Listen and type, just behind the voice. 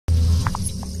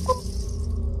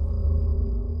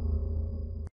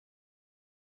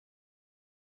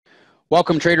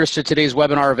Welcome traders to today's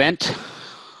webinar event.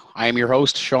 I am your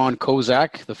host, Sean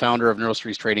Kozak, the founder of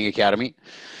Neurostreets Trading Academy.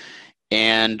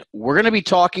 And we're going to be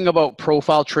talking about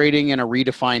profile trading in a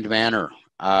redefined manner.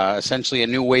 Essentially a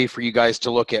new way for you guys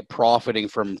to look at profiting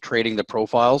from trading the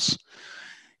profiles.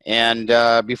 And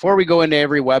before we go into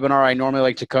every webinar, I normally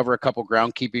like to cover a couple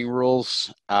groundkeeping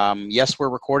rules. Yes, we're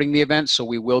recording the event, so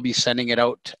we will be sending it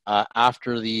out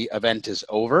after the event is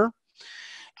over.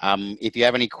 If you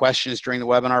have any questions during the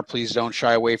webinar, please don't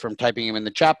shy away from typing them in the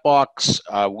chat box.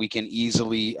 We can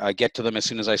easily get to them as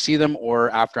soon as I see them, or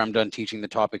after I'm done teaching the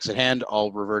topics at hand,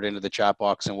 I'll revert into the chat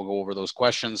box and we'll go over those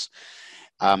questions.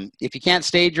 If you can't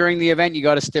stay during the event, you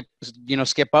got to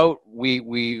skip out.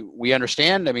 We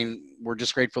understand. I mean, we're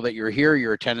just grateful that you're here.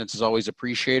 Your attendance is always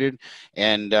appreciated,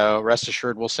 and rest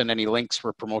assured, we'll send any links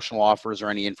for promotional offers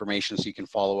or any information so you can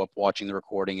follow up watching the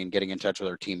recording and getting in touch with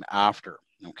our team after.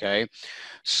 Okay,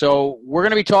 so we're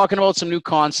going to be talking about some new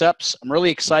concepts. I'm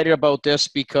really excited about this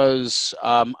because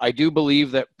I do believe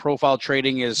that profile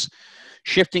trading is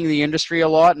shifting the industry a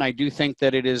lot, and I do think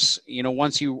that it is,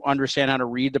 once you understand how to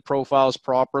read the profiles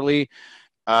properly,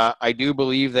 I do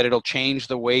believe that it'll change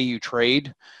the way you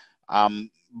trade.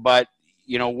 But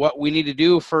what we need to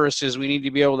do first is we need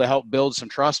to be able to help build some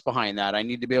trust behind that. I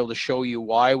need to be able to show you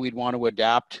why we'd want to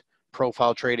adapt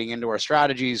profile trading into our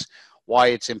strategies, why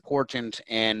it's important,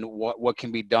 and what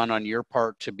can be done on your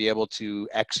part to be able to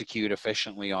execute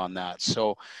efficiently on that.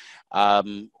 So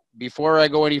before I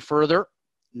go any further,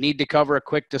 need to cover a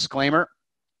quick disclaimer.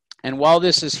 And while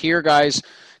this is here, guys,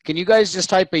 can you guys just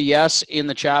type a yes in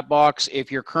the chat box if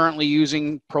you're currently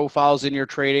using profiles in your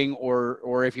trading,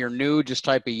 or if you're new, just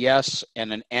type a yes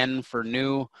and an N for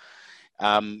new.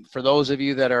 For those of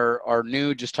you that are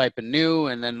new, just type a new,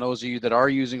 and then those of you that are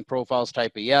using profiles,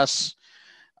 type a yes.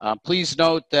 Please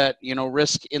note that,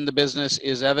 risk in the business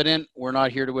is evident. We're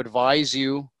not here to advise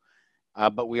you,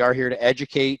 but we are here to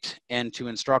educate and to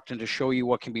instruct and to show you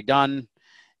what can be done.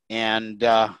 And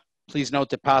please note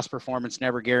that past performance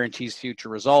never guarantees future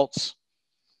results.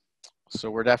 So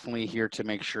we're definitely here to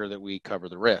make sure that we cover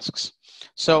the risks.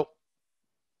 So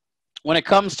when it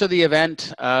comes to the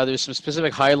event, there's some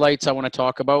specific highlights I want to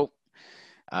talk about.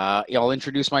 I'll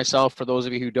introduce myself for those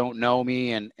of you who don't know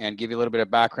me and give you a little bit of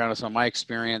background on some of my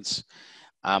experience.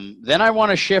 Then I want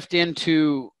to shift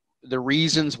into the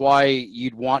reasons why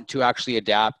you'd want to actually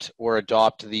adapt or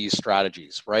adopt these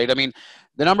strategies, right? I mean,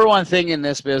 the number one thing in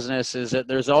this business is that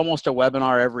there's almost a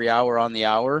webinar every hour on the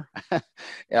hour,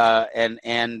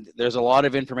 and there's a lot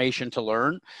of information to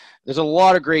learn. There's a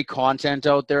lot of great content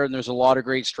out there, and there's a lot of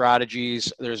great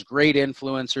strategies. There's great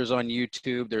influencers on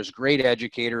YouTube. There's great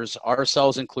educators,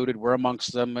 ourselves included. We're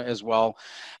amongst them as well.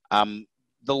 The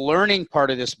learning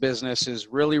part of this business is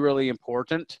really, really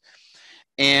important.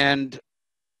 And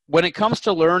when it comes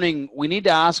to learning, we need to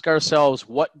ask ourselves,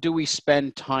 what do we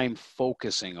spend time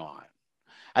focusing on?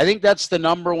 I think that's the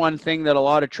number one thing that a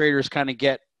lot of traders kind of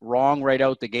get wrong right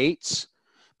out the gates,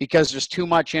 because there's too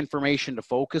much information to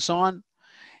focus on.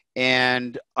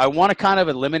 And I want to kind of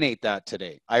eliminate that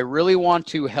today. I really want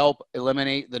to help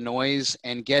eliminate the noise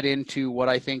and get into what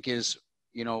I think is,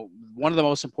 one of the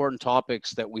most important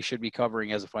topics that we should be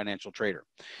covering as a financial trader.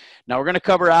 Now, we're going to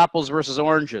cover apples versus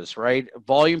oranges, right?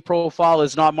 Volume profile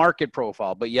is not market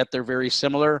profile, but yet they're very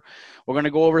similar. We're going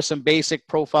to go over some basic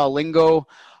profile lingo.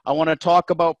 I want to talk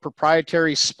about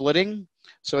proprietary splitting.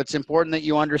 So it's important that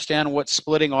you understand what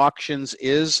splitting auctions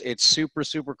is. It's super,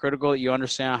 super critical that you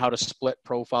understand how to split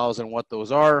profiles and what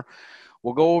those are.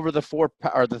 We'll go over the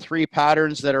three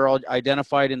patterns that are all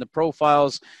identified in the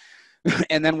profiles.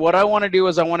 And then what I want to do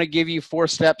is I want to give you 4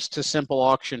 steps to simple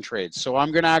auction trades. So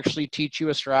I'm going to actually teach you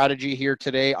a strategy here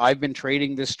today. I've been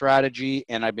trading this strategy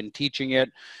and I've been teaching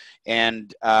it.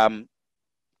 And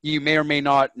you may or may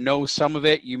not know some of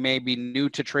it. You may be new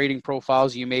to trading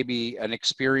profiles. You may be an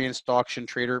experienced auction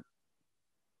trader.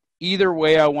 Either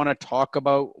way, I want to talk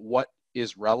about what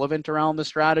is relevant around the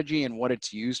strategy and what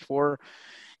it's used for.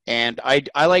 And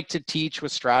I like to teach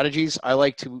with strategies. I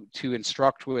like to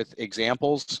instruct with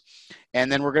examples.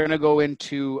 And then we're going to go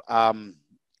into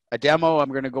a demo. I'm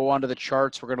going to go onto the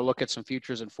charts. We're going to look at some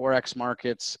futures and Forex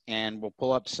markets, and we'll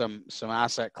pull up some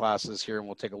asset classes here, and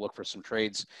we'll take a look for some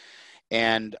trades.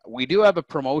 And we do have a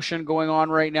promotion going on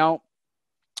right now.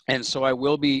 And so I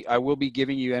will be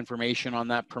giving you information on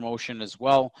that promotion as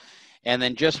well. And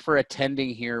then just for attending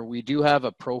here, we do have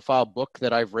a profile book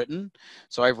that I've written.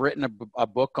 So I've written a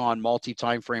book on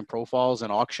multi-time frame profiles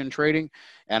and auction trading,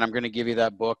 and I'm going to give you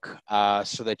that book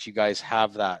so that you guys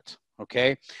have that.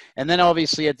 Okay. And then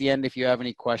obviously at the end, if you have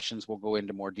any questions, we'll go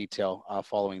into more detail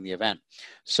following the event.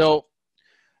 So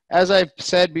As I've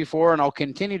said before, and I'll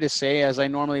continue to say as I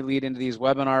normally lead into these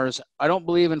webinars, I don't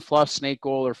believe in fluff, snake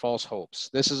oil, or false hopes.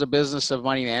 This is a business of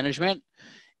money management.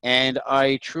 And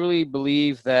I truly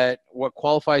believe that what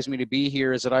qualifies me to be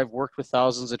here is that I've worked with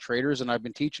thousands of traders, and I've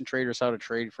been teaching traders how to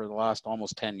trade for the last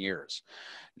almost 10 years.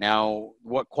 Now,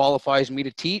 what qualifies me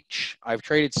to teach? I've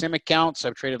traded sim accounts,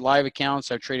 I've traded live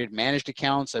accounts, I've traded managed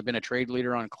accounts, I've been a trade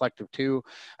leader on Collective 2.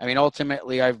 I mean,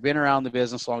 ultimately, I've been around the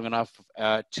business long enough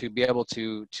to be able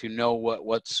to know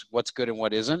what's good and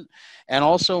what isn't. And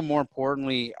also, more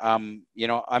importantly, you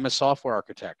know, I'm a software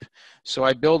architect. So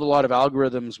I build a lot of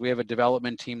algorithms. We have a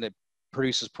development team that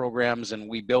produces programs, and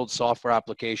we build software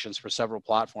applications for several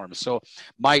platforms. So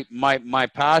my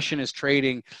passion is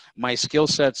trading. My skill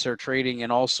sets are trading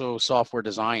and also software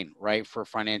design, right, for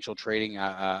financial trading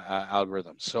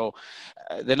algorithms. So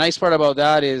the nice part about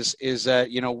that is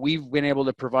that, you know, we've been able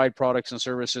to provide products and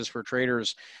services for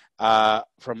traders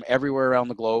from everywhere around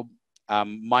the globe.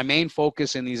 My main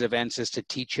focus in these events is to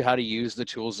teach you how to use the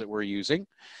tools that we're using.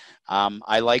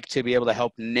 I like to be able to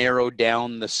help narrow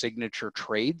down the signature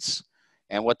trades.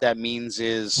 And what that means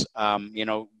is, you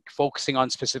know, focusing on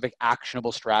specific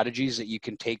actionable strategies that you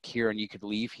can take here and you could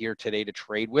leave here today to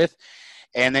trade with,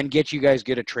 and then get you guys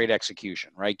good at trade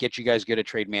execution, right? Get you guys good at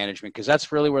trade management, because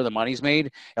that's really where the money's made.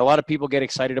 A lot of people get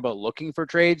excited about looking for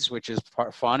trades, which is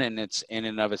fun and it's in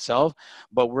and of itself,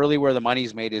 but really where the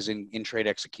money's made is in trade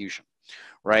execution,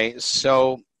 right?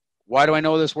 So why do I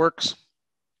know this works?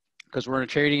 Because we're in a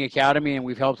trading academy and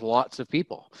we've helped lots of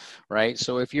people, right?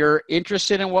 So if you're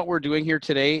interested in what we're doing here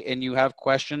today and you have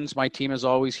questions, my team is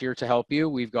always here to help you.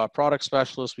 We've got product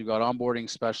specialists, we've got onboarding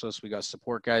specialists, we've got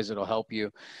support guys that'll help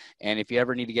you. And if you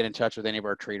ever need to get in touch with any of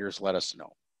our traders, let us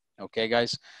know. Okay,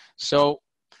 guys? So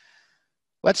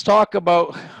let's talk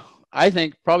about, I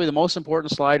think, probably the most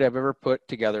important slide I've ever put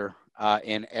together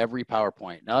in every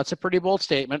PowerPoint. Now, that's a pretty bold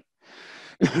statement.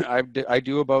 I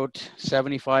do about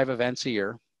 75 events a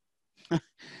year.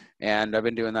 And I've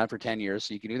been doing that for 10 years,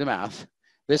 so you can do the math.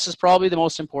 This is probably the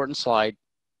most important slide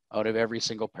out of every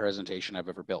single presentation I've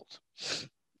ever built.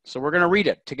 So we're going to read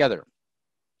it together.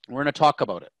 We're going to talk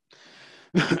about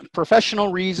it.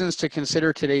 Professional reasons to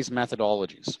consider today's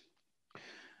methodologies.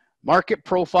 Market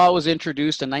profile was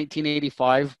introduced in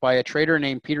 1985 by a trader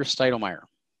named Peter Steidlmayer.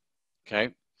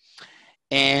 Okay.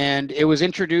 And it was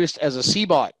introduced as a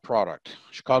CBOT product,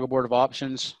 Chicago Board of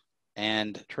Options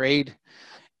and Trade.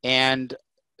 And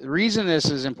the reason this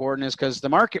is important is because the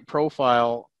market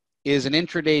profile is an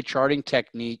intraday charting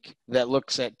technique that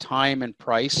looks at time and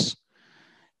price,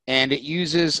 and it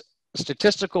uses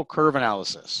statistical curve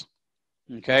analysis.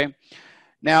 Okay.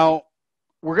 Now,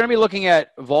 we're going to be looking at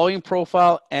volume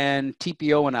profile and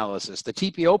TPO analysis. The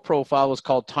TPO profile is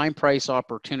called time price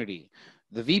opportunity.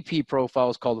 The VP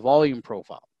profile is called volume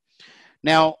profile.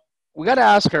 Now, we got to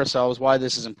ask ourselves why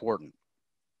this is important.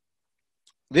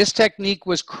 This technique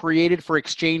was created for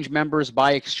exchange members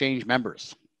by exchange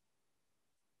members.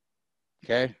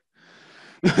 Okay.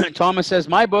 Thomas says,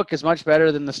 my book is much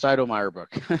better than the Steidlmayer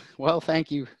book. Well,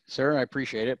 thank you, sir. I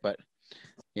appreciate it. But,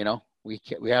 you know, we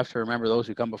have to remember those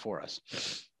who come before us.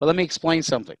 But let me explain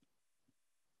something.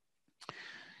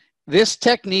 This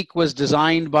technique was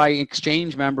designed by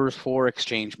exchange members for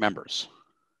exchange members.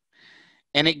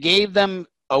 And it gave them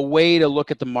a way to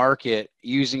look at the market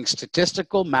using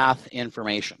statistical math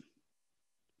information.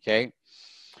 Okay.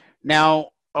 Now,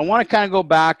 I want to kind of go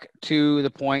back to the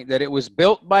point that it was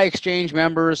built by exchange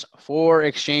members for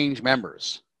exchange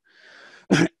members.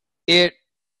 It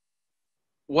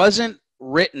wasn't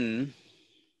written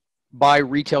by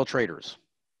retail traders.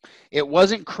 It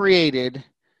wasn't created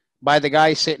by the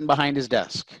guy sitting behind his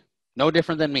desk. No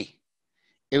different than me.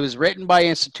 It was written by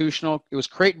institutional, it was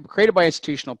created by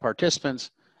institutional participants,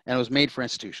 and it was made for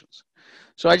institutions.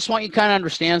 So I just want you to kind of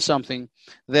understand something,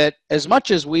 that as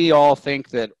much as we all think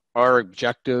that our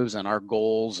objectives and our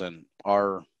goals and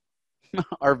our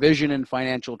vision in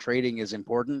financial trading is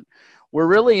important, we're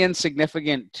really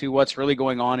insignificant to what's really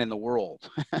going on in the world.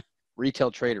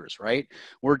 Retail traders, right?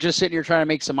 We're just sitting here trying to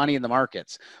make some money in the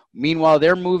markets. Meanwhile,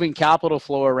 they're moving capital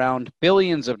flow around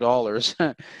billions of dollars,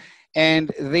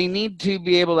 and they need to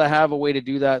be able to have a way to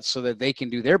do that so that they can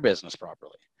do their business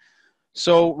properly.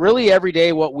 So really every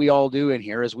day what we all do in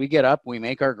here is we get up, we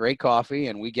make our great coffee,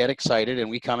 and we get excited, and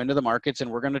we come into the markets and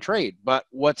we're going to trade. But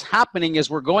what's happening is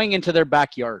we're going into their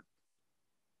backyard,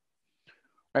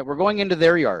 right? We're going into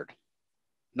their yard,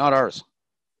 not ours.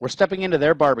 We're stepping into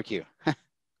their barbecue.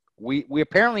 We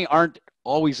apparently aren't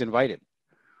always invited.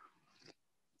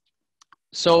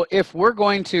 So if we're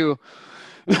going to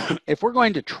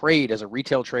trade as a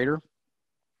retail trader,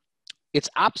 it's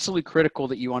absolutely critical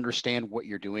that you understand what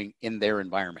you're doing in their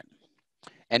environment.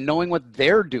 and knowing what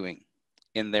they're doing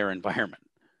in their environment.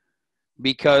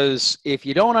 Because if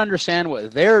you don't understand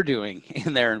what they're doing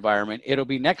in their environment, it'll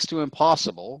be next to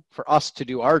impossible for us to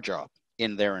do our job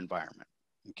in their environment,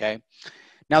 okay?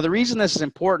 Now, the reason this is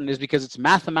important is because it's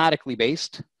mathematically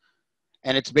based,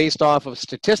 and it's based off of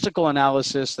statistical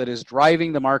analysis that is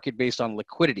driving the market based on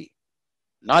liquidity,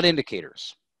 not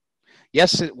indicators.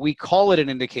 Yes, we call it an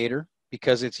indicator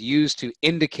because it's used to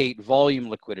indicate volume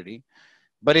liquidity,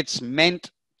 but it's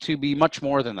meant to be much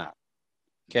more than that,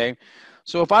 okay?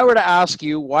 So if I were to ask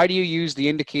you, why do you use the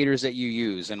indicators that you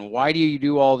use, and why do you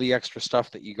do all the extra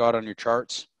stuff that you got on your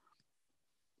charts?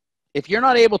 If you're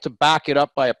not able to back it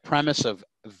up by a premise of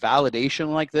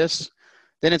validation like this,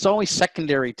 then it's always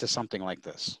secondary to something like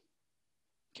this,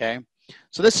 okay?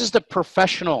 So this is the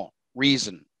professional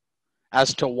reason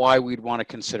as to why we'd want to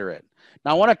consider it.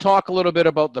 Now I want to talk a little bit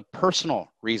about the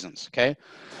personal reasons, okay?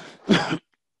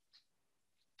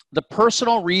 The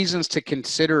personal reasons to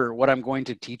consider what I'm going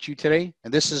to teach you today,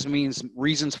 and this means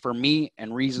reasons for me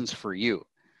and reasons for you,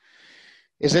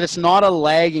 is that it's not a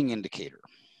lagging indicator.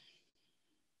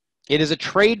 It is a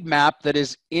trade map that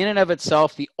is in and of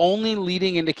itself the only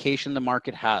leading indication the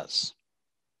market has.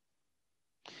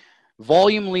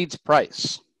 Volume leads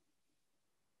price,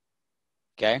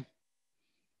 okay?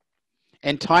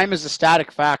 And time is a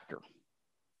static factor,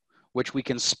 which we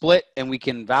can split and we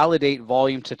can validate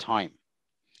volume to time.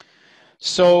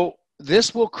 So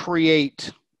this will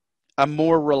create a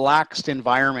more relaxed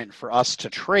environment for us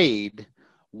to trade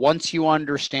once you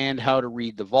understand how to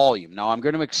read the volume. Now, I'm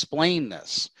going to explain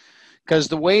this because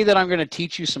the way that I'm going to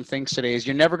teach you some things today is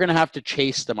you're never going to have to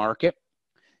chase the market.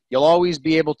 You'll always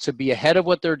be able to be ahead of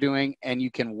what they're doing, and you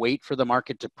can wait for the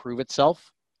market to prove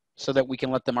itself so that we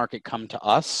can let the market come to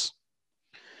us.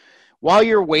 While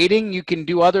you're waiting, you can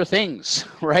do other things,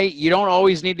 right? You don't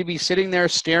always need to be sitting there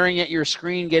staring at your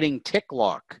screen getting tick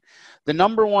lock. The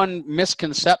number one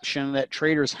misconception that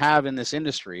traders have in this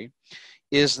industry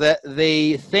is that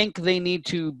they think they need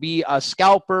to be a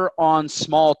scalper on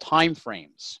small time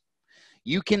frames.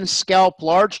 You can scalp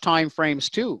large time frames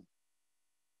too.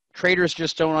 Traders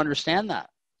just don't understand that.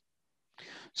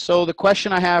 So the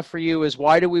question I have for you is,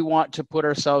 why do we want to put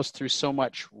ourselves through so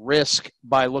much risk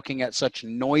by looking at such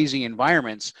noisy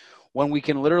environments when we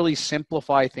can literally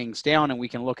simplify things down and we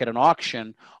can look at an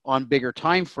auction on bigger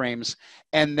time frames,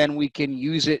 and then we can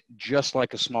use it just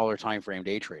like a smaller time frame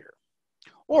day trader?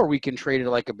 Or we can trade it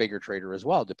like a bigger trader as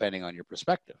well, depending on your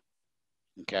perspective,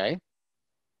 okay?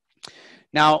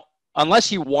 Now,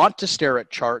 unless you want to stare at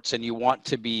charts and you want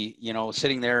to be,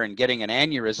 sitting there and getting an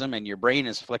aneurysm and your brain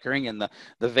is flickering and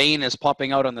the vein is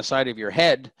popping out on the side of your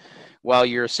head while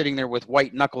you're sitting there with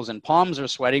white knuckles and palms are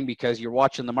sweating because you're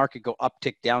watching the market go up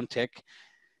tick, down tick,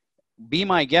 be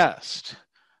my guest.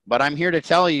 But I'm here to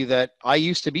tell you that I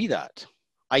used to be that.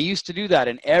 I used to do that.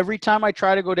 And every time I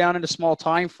try to go down into small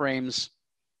time frames,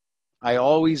 I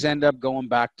always end up going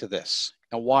back to this.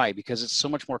 And why? Because it's so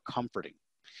much more comforting.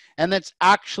 And that's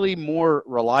actually more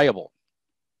reliable.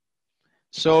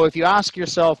 So if you ask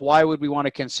yourself, why would we want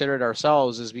to consider it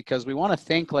ourselves, is because we want to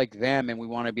think like them and we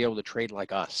want to be able to trade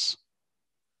like us.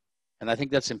 And I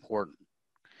think that's important.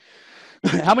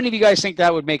 How many of you guys think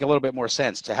that would make a little bit more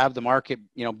sense, to have the market,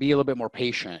 be a little bit more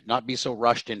patient, not be so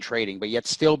rushed in trading, but yet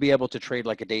still be able to trade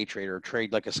like a day trader, or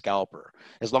trade like a scalper,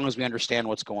 as long as we understand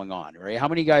what's going on, right? How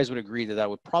many guys would agree that that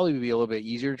would probably be a little bit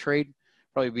easier to trade,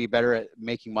 probably be better at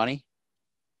making money?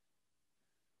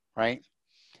 Right?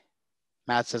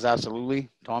 Matt says absolutely.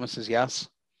 Thomas says yes.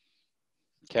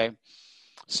 Okay.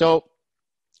 So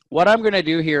what I'm going to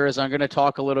do here is I'm going to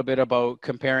talk a little bit about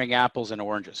comparing apples and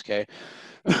oranges. Okay.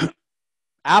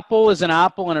 Apple is an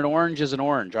apple and an orange is an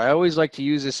orange. I always like to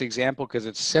use this example because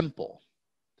it's simple,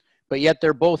 but yet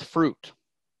they're both fruit,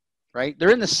 right?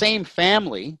 They're in the same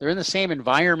family. They're in the same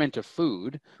environment of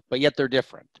food, but yet they're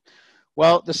different.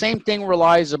 Well, the same thing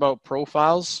relies about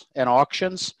profiles and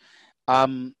auctions.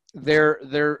 They're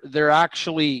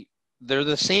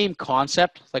the same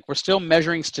concept. Like, we're still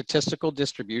measuring statistical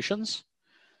distributions,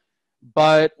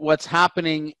 but what's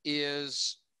happening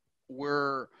is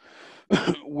we're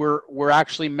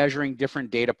actually measuring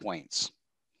different data points.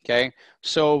 Okay,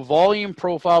 so volume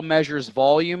profile measures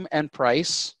volume and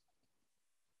price,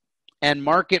 and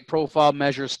market profile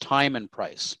measures time and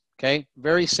price. Okay,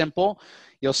 very simple.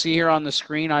 You'll see here on the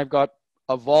screen, I've got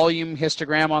a volume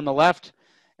histogram on the left,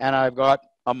 and I've got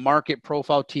a market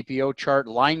profile TPO chart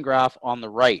line graph on the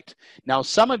right. Now,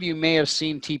 some of you may have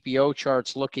seen TPO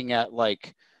charts looking at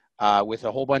like with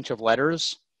a whole bunch of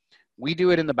letters. We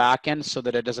do it in the back end so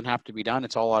that it doesn't have to be done.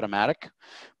 It's all automatic,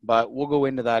 but we'll go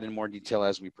into that in more detail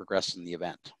as we progress in the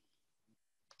event.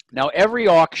 Now, every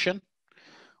auction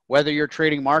whether you're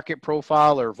trading market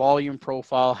profile or volume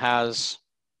profile, has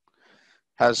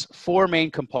four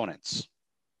main components.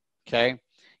 Okay,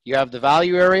 you have the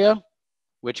value area,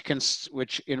 which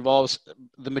involves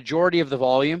the majority of the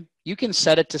volume. You can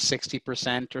set it to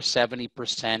 60% or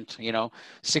 70%, you know,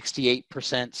 68%,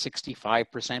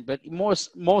 65%, but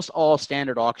most all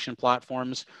standard auction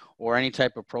platforms or any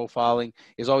type of profiling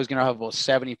is always going to have about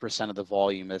 70% of the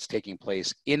volume that's taking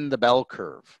place in the bell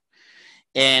curve.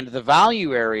 And the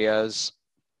value areas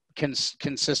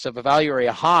consist of a value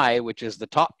area high, which is the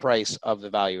top price of the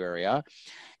value area,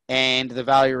 and the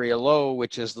value area low,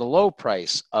 which is the low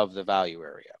price of the value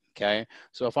area. Okay,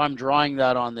 so if I'm drawing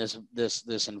that on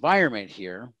this environment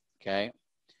here, okay,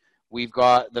 we've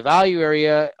got the value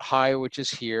area high, which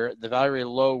is here, the value area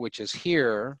low, which is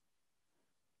here.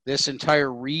 This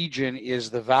entire region is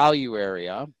the value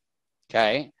area.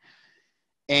 Okay,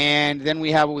 and then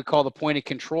we have what we call the point of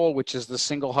control, which is the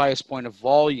single highest point of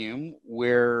volume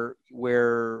where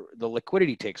the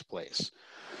liquidity takes place.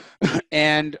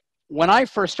 And when I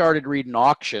first started reading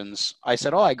auctions, I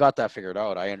said, oh, I got that figured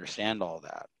out. I understand all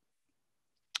that.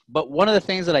 But one of the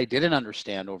things that I didn't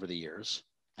understand over the years,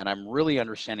 and I'm really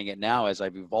understanding it now as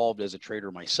I've evolved as a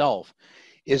trader myself,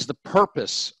 is the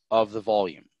purpose of the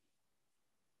volume.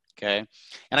 Okay.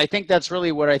 And I think that's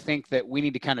really what I think that we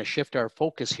need to kind of shift our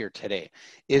focus here today,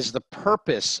 is the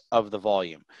purpose of the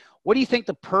volume. What do you think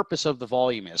the purpose of the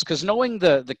volume is? Because knowing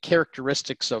the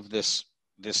characteristics of this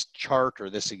chart or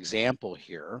this example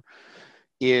here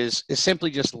is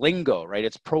simply just lingo, right?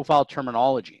 It's profile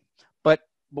terminology. But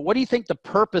what do you think the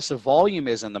purpose of volume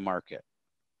is in the market?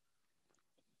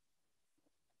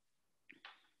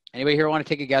 Anybody here want to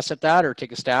take a guess at that or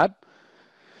take a stab?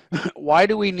 Why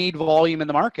do we need volume in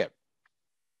the market?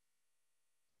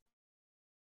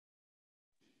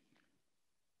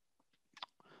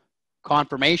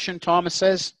 Confirmation, Thomas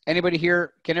says. Anybody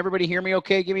here? Can everybody hear me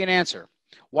okay? Give me an answer.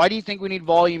 Why do you think we need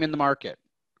volume in the market?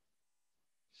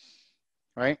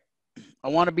 Right? I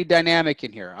want to be dynamic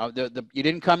in here. You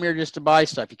didn't come here just to buy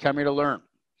stuff. You come here to learn.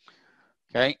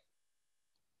 Okay?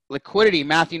 Liquidity,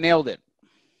 Matthew nailed it.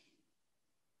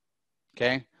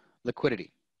 Okay?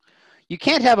 Liquidity. You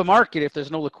can't have a market if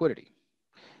there's no liquidity.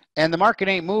 And the market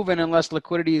ain't moving unless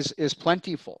liquidity is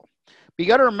plentiful. But you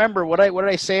got to remember what did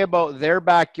I say about their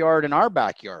backyard and our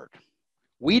backyard?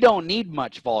 We don't need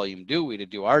much volume, do we, to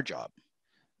do our job?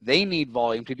 They need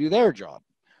volume to do their job.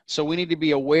 So we need to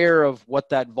be aware of what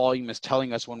that volume is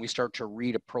telling us when we start to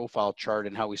read a profile chart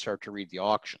and how we start to read the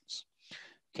auctions.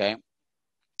 Okay.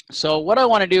 So what I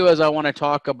want to do is I want to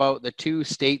talk about the two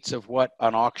states of what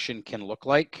an auction can look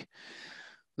like.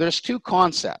 There's two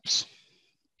concepts.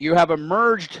 You have a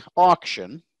merged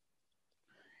auction,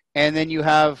 and then you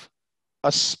have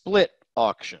a split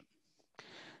auction.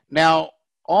 Now,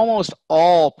 almost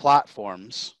all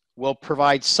platforms will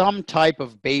provide some type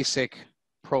of basic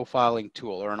profiling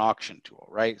tool or an auction tool,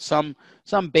 right? Some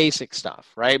basic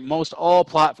stuff, right? Most all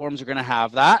platforms are going to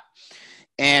have that,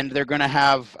 and they're going to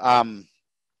have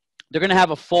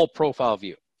a full profile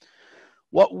view.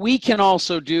 What we can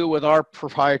also do with our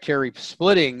proprietary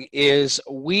splitting is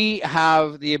we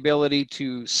have the ability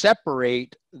to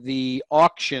separate the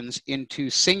auctions into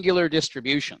singular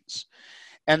distributions.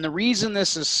 And the reason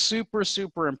this is super,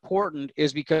 super important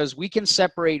is because we can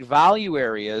separate value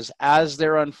areas as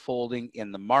they're unfolding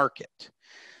in the market.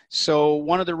 So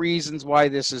one of the reasons why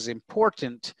this is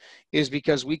important is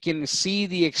because we can see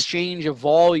the exchange of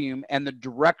volume and the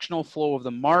directional flow of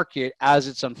the market as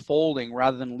it's unfolding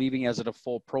rather than leaving as a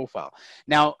full profile.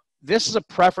 Now, this is a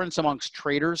preference amongst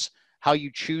traders, how you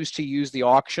choose to use the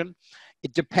auction.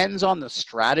 It depends on the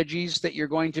strategies that you're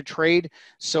going to trade.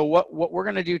 So what we're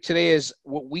going to do today is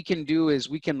what we can do is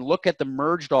we can look at the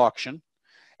merged auction,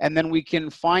 and then we can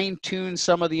fine tune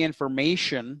some of the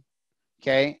information,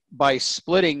 okay, by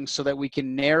splitting so that we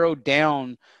can narrow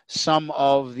down some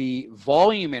of the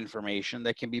volume information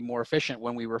that can be more efficient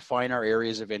when we refine our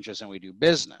areas of interest and we do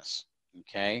business,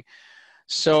 okay?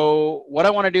 So what I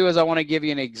want to do is I want to give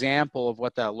you an example of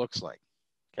what that looks like,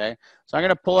 okay? So I'm going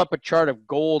to pull up a chart of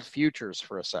gold futures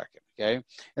for a second, okay?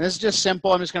 And this is just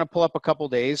simple. I'm just going to pull up a couple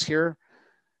days here.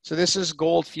 So this is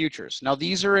gold futures. Now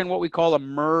these are in what we call a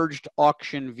merged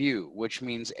auction view, which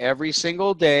means every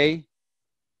single day,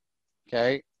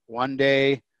 okay, 1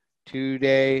 day, 2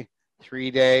 day,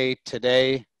 3 day,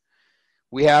 today,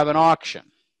 we have an auction.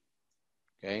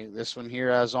 Okay, this one here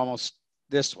has almost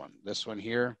this one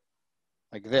here,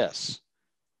 like this.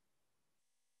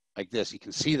 Like this, you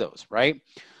can see those, right?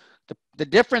 The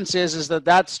difference is that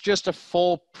that's just a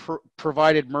full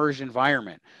provided merged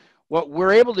environment. What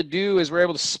we're able to do is we're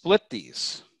able to split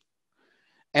these.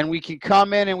 And we can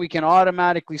come in and we can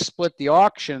automatically split the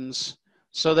auctions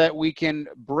so that we can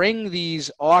bring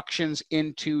these auctions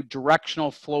into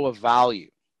directional flow of value.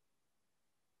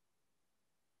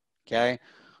 Okay.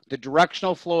 The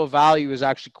directional flow of value is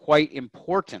actually quite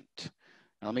important.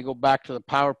 Now, let me go back to the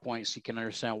PowerPoint so you can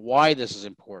understand why this is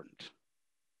important.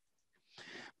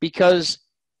 Because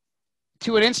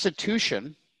to an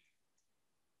institution,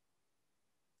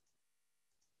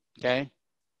 okay,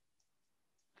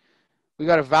 we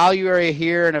got a value area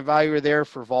here and a value area there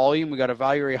for volume. We got a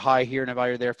value area high here and a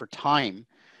value there for time.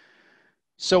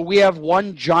 So we have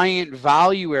one giant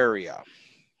value area,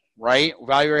 right?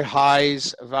 Value area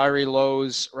highs, value area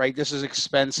lows, right? This is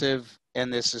expensive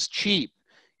and this is cheap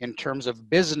in terms of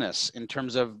business, in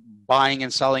terms of buying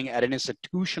and selling at an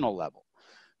institutional level,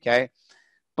 okay?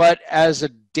 But as a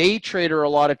day trader, a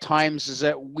lot of times is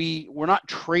that we're not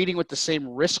trading with the same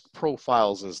risk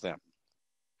profiles as them.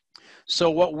 So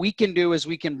what we can do is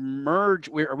we can merge,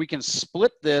 or we can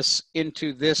split this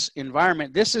into this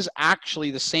environment. This is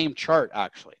actually the same chart,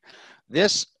 actually.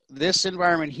 This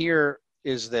environment here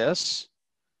is this.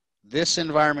 This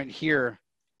environment here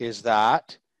is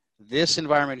that. This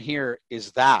environment here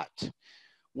is that.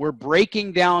 We're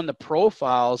breaking down the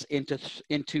profiles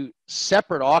into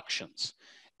separate auctions.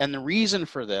 And the reason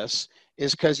for this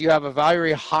is because you have a value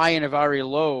area high and a value area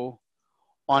low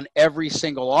on every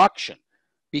single auction.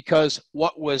 Because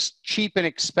what was cheap and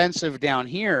expensive down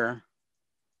here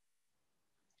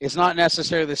is not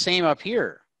necessarily the same up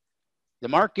here. The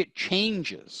market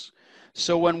changes.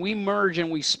 So when we merge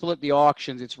and we split the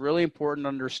auctions, it's really important to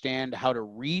understand how to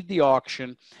read the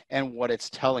auction and what it's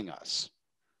telling us.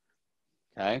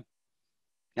 Okay.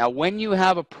 Now, when you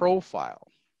have a profile,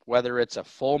 whether it's a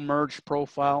full merged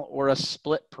profile or a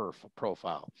split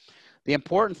profile, the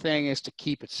important thing is to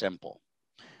keep it simple.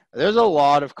 There's a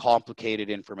lot of complicated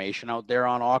information out there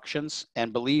on auctions.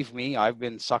 And believe me, I've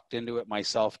been sucked into it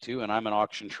myself too. And I'm an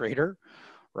auction trader,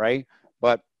 right?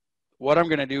 But what I'm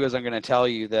going to do is I'm going to tell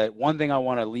you that one thing I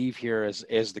want to leave here is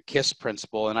the KISS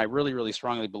principle. And I really, really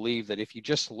strongly believe that if you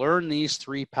just learn these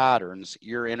three patterns,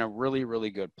 you're in a really, really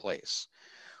good place.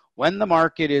 When the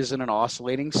market is in an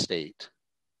oscillating state,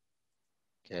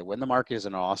 okay, when the market is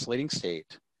in an oscillating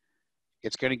state,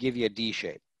 it's going to give you a D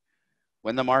shape.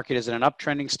 When the market is in an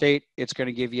uptrending state, it's going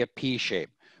to give you a P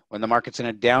shape. When the market's in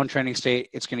a downtrending state,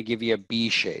 it's going to give you a B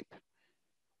shape.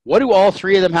 What do all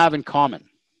three of them have in common?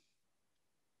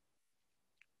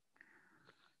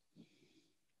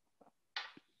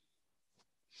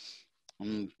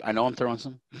 I know I'm throwing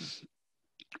some.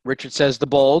 Richard says the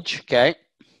bulge. Okay.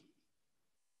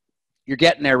 You're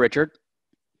getting there, Richard.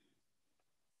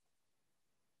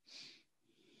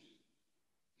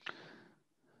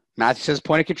 Matthew says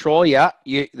point of control. Yeah,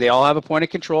 they all have a point of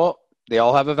control. They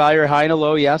all have a value high and a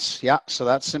low. Yes. Yeah. So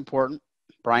that's important.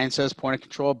 Brian says point of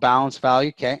control, balance value.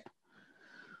 Okay.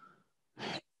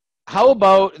 How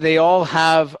about they all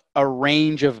have a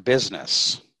range of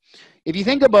business? If you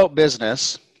think about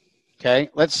business, okay,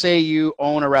 let's say you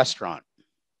own a restaurant.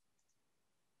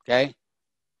 Okay.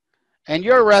 And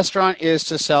your restaurant is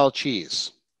to sell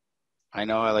cheese. I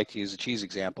know I like to use a cheese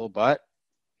example, but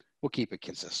we'll keep it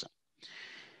consistent.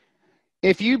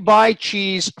 If you buy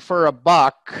cheese for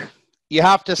 $1, you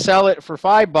have to sell it for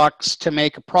 $5 to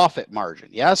make a profit margin.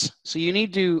 Yes? So you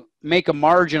need to make a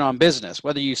margin on business,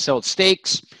 whether you sell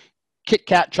steaks, Kit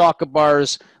Kat chocolate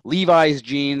bars, Levi's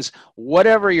jeans,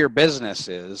 whatever your business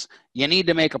is, you need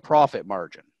to make a profit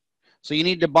margin. So you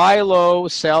need to buy low,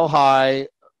 sell high,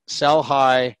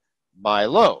 buy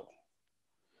low.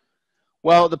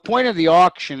 Well, the point of the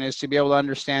auction is to be able to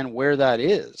understand where that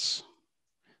is.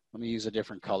 Let me use a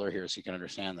different color here so you can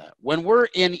understand that. When we're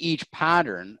in each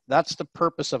pattern, that's the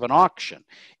purpose of an auction,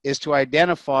 is to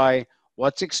identify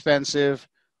what's expensive,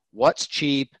 what's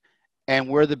cheap, and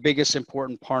where the biggest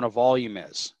important part of volume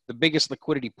is, the biggest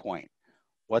liquidity point.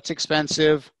 What's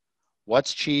expensive,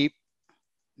 what's cheap,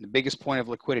 the biggest point of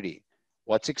liquidity.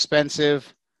 What's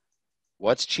expensive,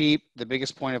 what's cheap, the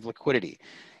biggest point of liquidity.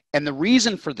 And the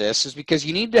reason for this is because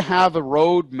you need to have a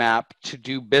roadmap to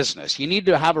do business. You need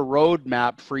to have a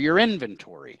roadmap for your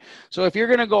inventory. So if you're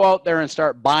going to go out there and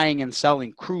start buying and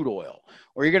selling crude oil,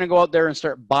 or you're going to go out there and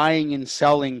start buying and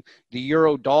selling the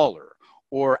euro dollar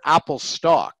or Apple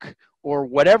stock, or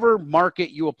whatever market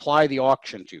you apply the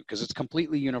auction to, because it's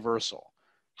completely universal,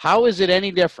 how is it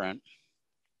any different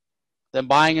than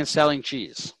buying and selling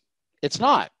cheese? It's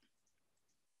not.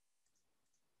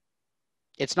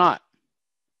 It's not.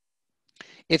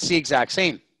 It's the exact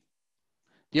same.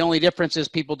 The only difference is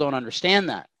people don't understand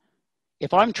that.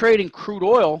 If I'm trading crude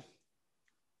oil,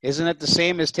 isn't it the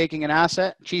same as taking an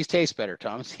asset? Cheese tastes better,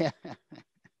 Thomas. Yeah,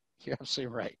 you're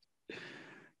absolutely right.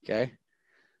 Okay.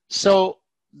 So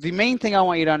the main thing I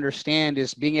want you to understand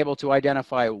is being able to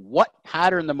identify what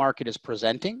pattern the market is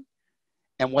presenting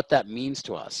and what that means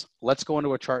to us. Let's go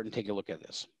into a chart and take a look at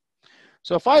this.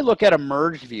 So if I look at a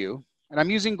merged view, and I'm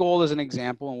using gold as an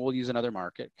example, and we'll use another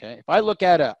market, okay? If I look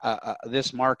at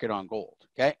this market on gold,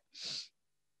 okay?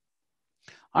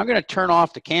 I'm going to turn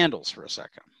off the candles for a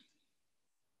second,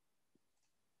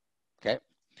 okay?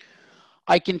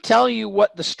 I can tell you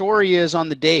what the story is on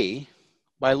the day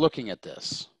by looking at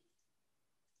this.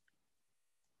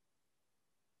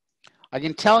 I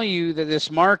can tell you that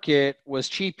this market was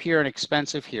cheap here and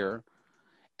expensive here,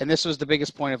 and this was the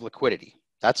biggest point of liquidity.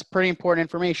 That's pretty important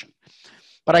information.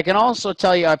 But I can also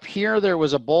tell you up here, there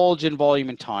was a bulge in volume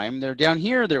and time. Down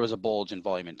here, there was a bulge in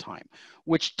volume and time,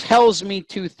 which tells me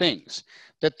two things.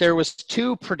 That there was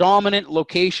two predominant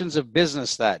locations of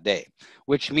business that day,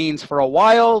 which means for a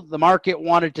while, the market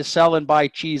wanted to sell and buy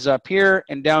cheese up here,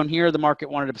 and down here, the market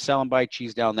wanted to sell and buy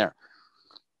cheese down there.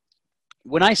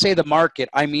 When I say the market,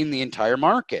 I mean the entire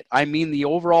market. I mean the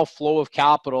overall flow of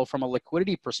capital from a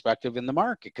liquidity perspective in the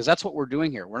market, because that's what we're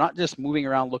doing here. We're not just moving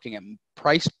around looking at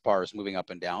price bars moving up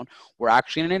and down. We're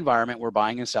actually in an environment where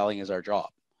buying and selling is our job.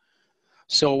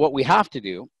 So what we have to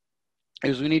do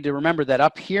is we need to remember that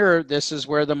up here, this is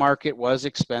where the market was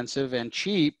expensive and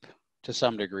cheap to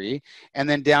some degree. And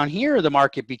then down here, the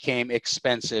market became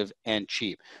expensive and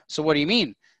cheap. So what do you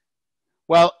mean?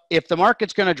 Well, if the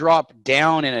market's going to drop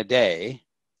down in a day,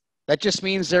 that just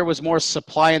means there was more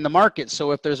supply in the market.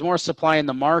 So if there's more supply in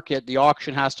the market, the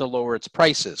auction has to lower its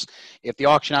prices. If the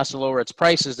auction has to lower its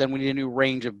prices, then we need a new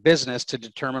range of business to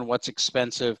determine what's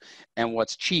expensive and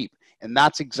what's cheap. And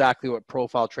that's exactly what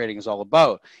profile trading is all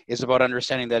about. It's about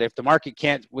understanding that if the market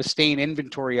can't withstand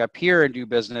inventory up here and do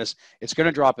business, it's going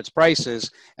to drop its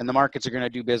prices, and the markets are going to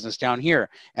do business down here.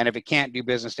 And if it can't do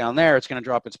business down there, it's going to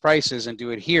drop its prices and do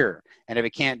it here. And if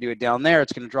it can't do it down there,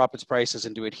 it's going to drop its prices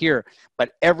and do it here.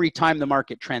 But every time the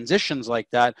market transitions like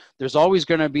that, there's always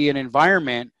going to be an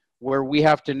environment where we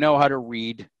have to know how to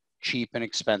read cheap and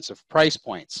expensive price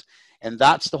points. And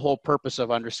that's the whole purpose of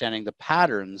understanding the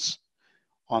patterns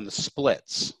on the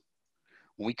splits.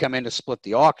 When we come in to split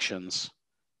the auctions,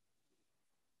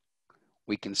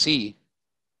 we can see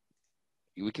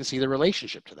the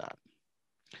relationship to that.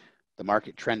 The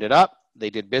market trended up. They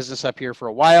did business up here for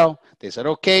a while. They said,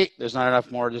 okay, there's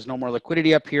no more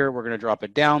liquidity up here. We're going to drop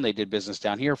it down. They did business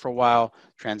down here for a while.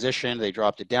 Transition, they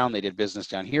dropped it down. They did business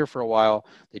down here for a while.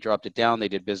 They dropped it down. They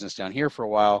did business down here for a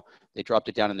while. They dropped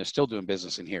it down, and they're still doing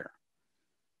business in here.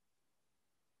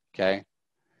 Okay.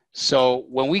 So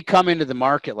when we come into the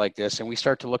market like this and we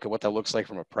start to look at what that looks like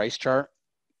from a price chart,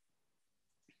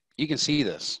 you can see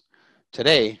this.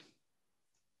 Today,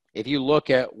 if you look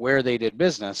at where they did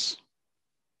business,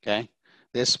 okay,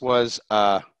 this was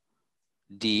a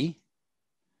D.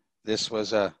 This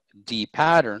was a D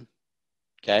pattern,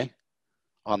 okay,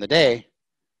 on the day.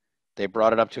 They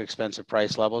brought it up to expensive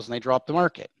price levels and they dropped the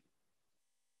market.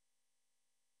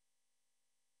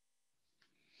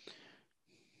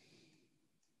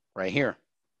 Right here.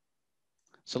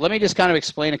 So let me just kind of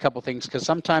explain a couple things, because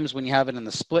sometimes when you have it in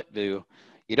the split view,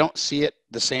 you don't see it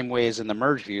the same way as in the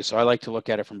merge view. So I like to look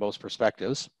at it from both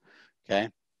perspectives. Okay.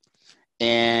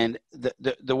 And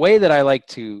the way that I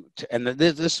like and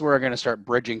this is where I'm going to start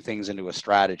bridging things into a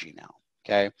strategy now.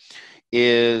 Okay.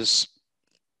 Is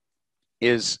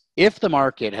if the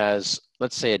market has,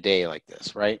 let's say, a day like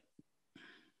this, right?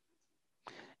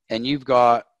 And you've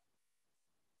got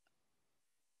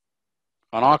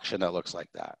an auction that looks like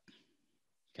that.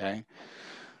 Okay.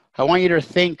 I want you to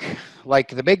think like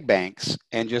the big banks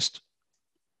and just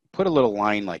put a little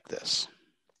line like this.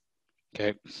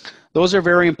 Okay. Those are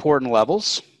very important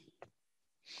levels.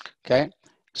 Okay.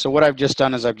 So what I've just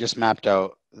done is I've just mapped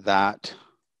out that,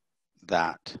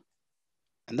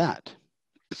 and that.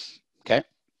 Okay.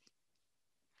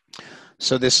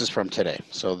 So this is from today.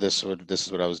 So this is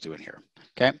what I was doing here.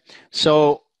 Okay.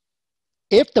 So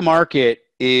if the market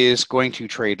is going to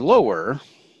trade lower,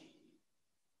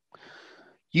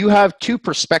 you have two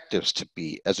perspectives to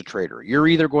be as a trader. You're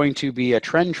either going to be a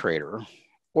trend trader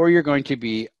or you're going to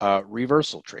be a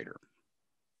reversal trader.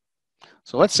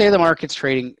 So let's say the market's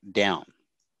trading down,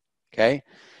 okay?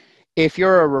 If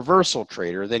you're a reversal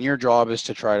trader, then your job is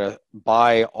to try to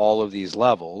buy all of these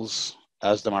levels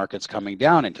as the market's coming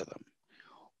down into them.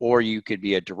 Or you could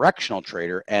be a directional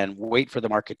trader and wait for the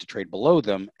market to trade below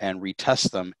them and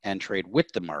retest them and trade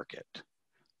with the market,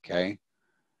 okay?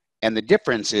 And the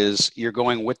difference is you're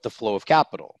going with the flow of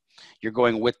capital. You're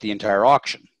going with the entire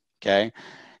auction, okay?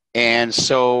 And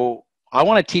so I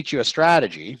want to teach you a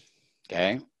strategy,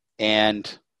 okay?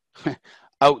 And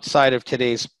outside of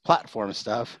today's platform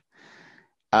stuff,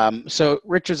 So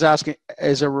Richard's asking,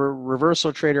 is a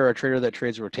reversal trader a trader that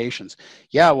trades rotations?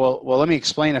 Yeah, well, let me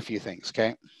explain a few things,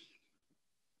 okay?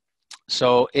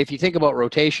 So if you think about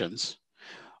rotations,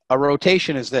 a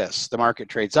rotation is this. The market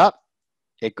trades up,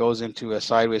 it goes into a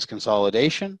sideways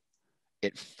consolidation,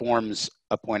 it forms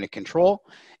a point of control,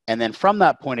 and then from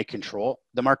that point of control,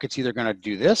 the market's either going to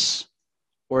do this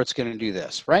or it's going to do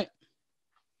this, right?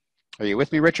 Are you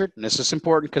with me, Richard? And this is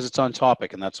important because it's on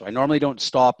topic, and that's why I normally don't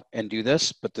stop and do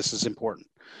this, but this is important.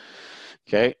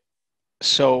 Okay,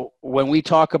 so when we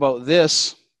talk about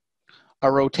this,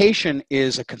 a rotation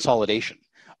is a consolidation.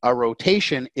 A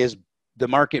rotation is the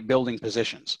market building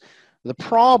positions. The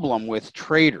problem with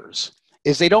traders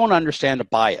is they don't understand a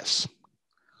bias.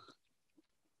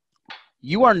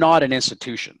 You are not an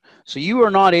institution, so you are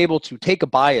not able to take a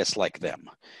bias like them.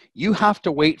 You have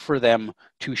to wait for them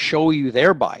to show you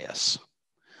their bias.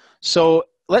 So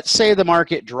let's say the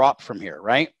market dropped from here,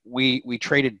 right? We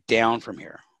traded down from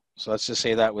here. So let's just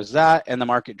say that was that, and the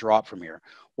market dropped from here.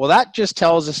 Well, that just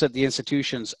tells us that the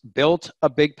institutions built a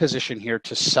big position here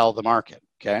to sell the market,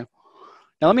 okay?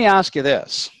 Now let me ask you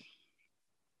this.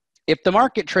 If the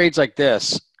market trades like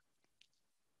this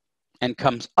and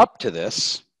comes up to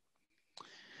this,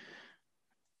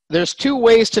 there's two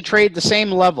ways to trade the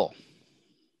same level.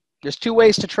 There's two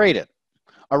ways to trade it.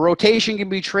 A rotation can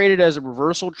be traded as a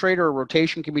reversal trader. A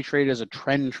rotation can be traded as a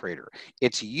trend trader.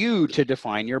 It's you to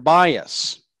define your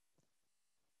bias.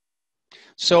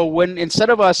 So when instead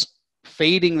of us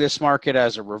fading this market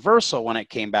as a reversal when it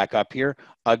came back up here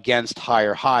against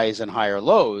higher highs and higher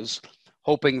lows,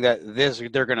 hoping that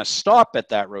they're going to stop at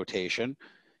that rotation,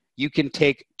 you can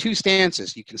take two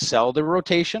stances. You can sell the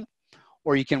rotation,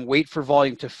 or you can wait for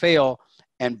volume to fail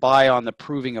and buy on the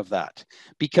proving of that.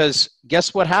 Because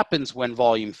guess what happens when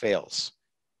volume fails?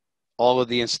 All of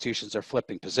the institutions are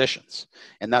flipping positions.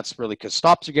 And that's really because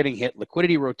stops are getting hit,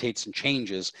 liquidity rotates and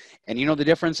changes. And you know the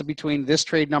difference between this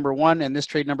trade number one and this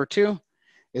trade number two?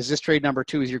 Is this trade number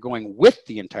two is you're going with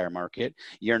the entire market.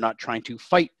 You're not trying to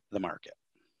fight the market.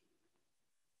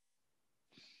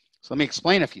 So let me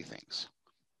explain a few things.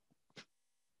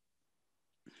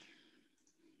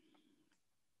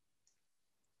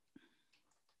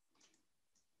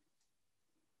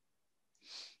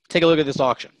 Take a look at this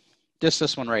auction. Just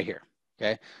this one right here,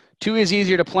 okay? Two is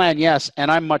easier to plan, yes, and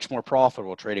I'm much more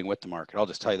profitable trading with the market. I'll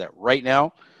just tell you that right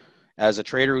now. As a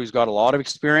trader who's got a lot of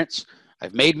experience,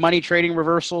 I've made money trading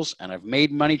reversals and I've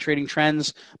made money trading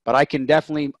trends, but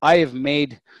I have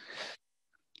made,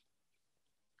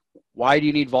 why do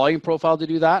you need volume profile to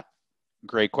do that?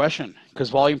 Great question, because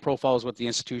volume profile is what the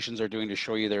institutions are doing to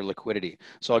show you their liquidity.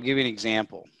 So I'll give you an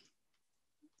example.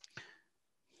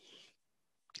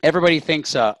 Everybody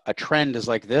thinks a trend is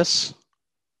like this,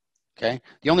 okay?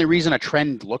 The only reason a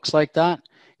trend looks like that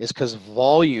is because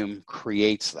volume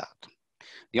creates that.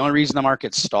 The only reason the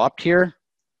market stopped here,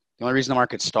 on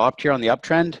the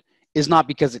uptrend is not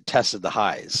because it tested the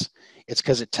highs. It's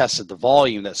because it tested the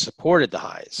volume that supported the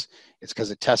highs. It's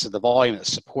because it tested the volume that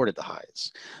supported the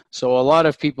highs. So a lot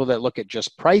of people that look at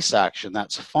just price action,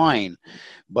 that's fine,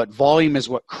 but volume is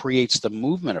what creates the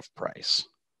movement of price.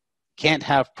 Can't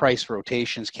have price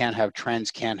rotations, can't have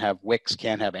trends, can't have wicks,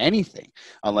 can't have anything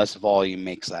unless volume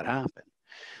makes that happen.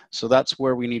 So that's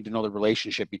where we need to know the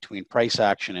relationship between price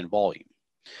action and volume.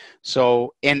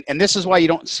 So, and this is why you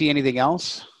don't see anything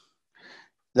else.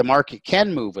 The market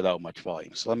can move without much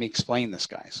volume. So let me explain this,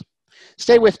 guys.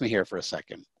 Stay with me here for a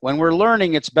second. When we're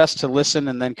learning, it's best to listen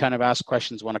and then kind of ask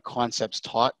questions when a concept's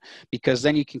taught, because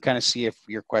then you can kind of see if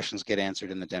your questions get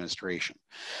answered in the demonstration.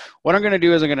 What I'm going to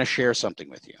do is I'm going to share something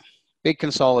with you. Big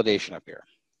consolidation up here,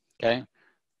 okay?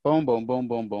 Boom, boom, boom,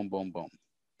 boom, boom, boom, boom,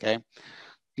 okay?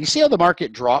 You see how the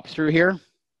market dropped through here?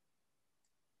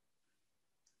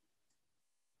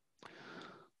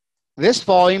 This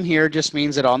volume here just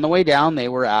means that on the way down, they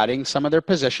were adding some of their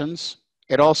positions.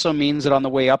 It also means that on the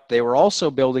way up, they were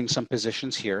also building some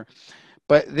positions here.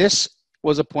 But this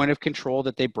was a point of control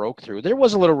that they broke through. There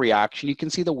was a little reaction. You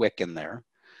can see the wick in there.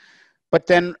 But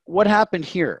then what happened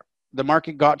here? The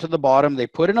market got to the bottom. They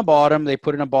put in a bottom. They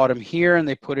put in a bottom here, and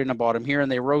they put in a bottom here,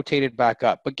 and they rotated back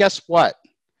up. But guess what?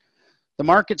 The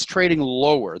market's trading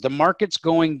lower. The market's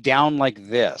going down like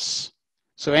this.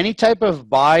 So any type of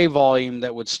buy volume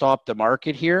that would stop the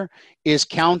market here is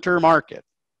counter market.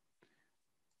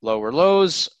 Lower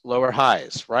lows, lower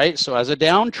highs, right? So as a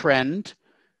downtrend,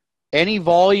 any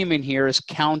volume in here is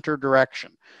counter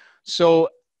direction. So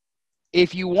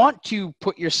if you want to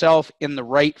put yourself in the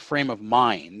right frame of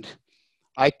mind,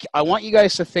 I want you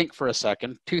guys to think for a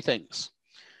second, two things.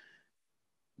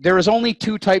 there is only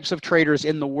two types of traders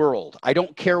in the world. I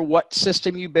don't care what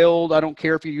system you build. I don't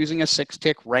care if you're using a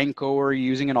 6-tick Renko or you're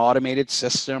using an automated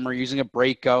system or using a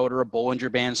breakout or a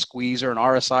Bollinger Band squeeze or an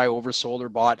RSI oversold or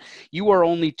bought. You are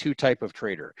only two type of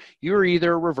trader. You are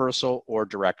either reversal or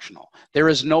directional. There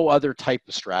is no other type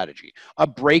of strategy. A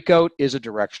breakout is a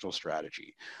directional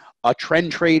strategy. A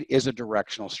trend trade is a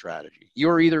directional strategy. You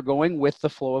are either going with the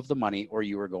flow of the money or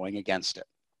you are going against it.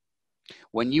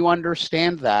 When you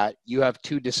understand that, you have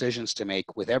two decisions to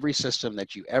make with every system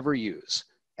that you ever use.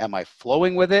 Am I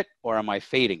flowing with it or am I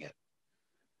fading it?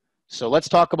 So let's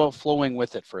talk about flowing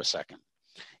with it for a second.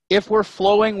 If we're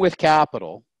flowing with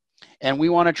capital and we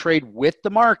want to trade with the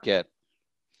market,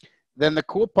 then the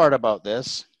cool part about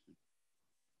this,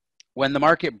 when the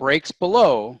market breaks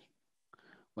below,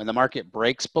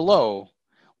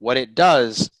 what it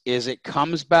does is it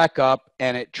comes back up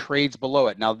and it trades below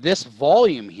it. Now this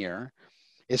volume here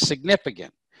is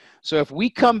significant. So if we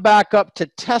come back up to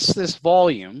test this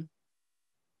volume,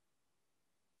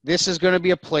 this is going to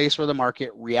be a place where the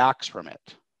market reacts from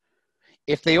it.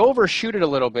 If they overshoot it a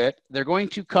little bit, they're going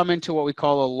to come into what we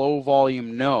call a low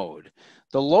volume node.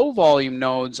 The low volume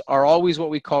nodes are always what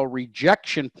we call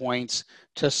rejection points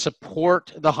to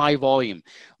support the high volume.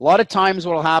 A lot of times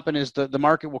what will happen is the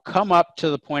market will come up to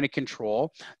the point of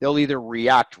control. They'll either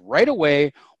react right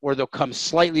away or they'll come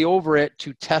slightly over it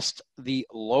to test the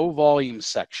low volume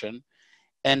section.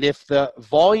 And if the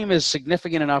volume is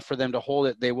significant enough for them to hold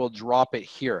it, they will drop it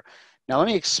here. Now let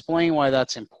me explain why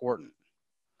that's important.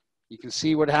 You can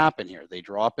see what happened here. They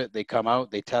drop it, they come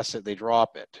out, they test it, they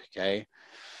drop it, okay?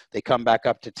 They come back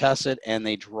up to test it and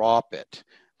they drop it.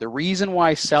 The reason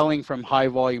why selling from high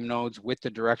volume nodes with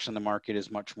the direction of the market is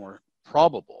much more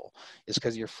probable is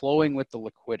because you're flowing with the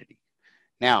liquidity.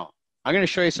 Now, I'm going to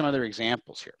show you some other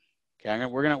examples here. Okay,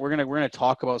 we're gonna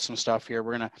talk about some stuff here.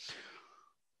 We're gonna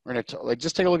like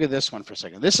just take a look at this one for a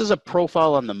second. This is a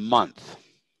profile on the month.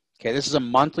 Okay, this is a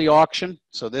monthly auction,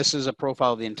 so this is a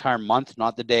profile of the entire month,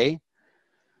 not the day.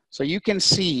 So you can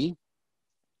see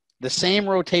the same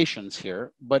rotations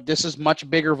here, but this is much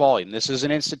bigger volume. This is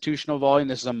an institutional volume.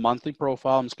 This is a monthly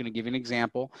profile. I'm just going to give you an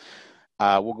example.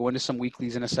 We'll go into some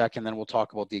weeklies in a second, then we'll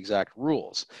talk about the exact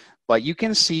rules. But you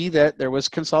can see that there was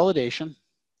consolidation.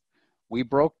 We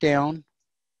broke down,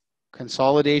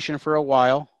 consolidation for a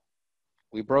while.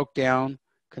 We broke down,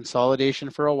 consolidation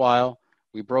for a while.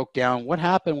 We broke down. What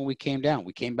happened when we came down?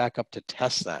 We came back up to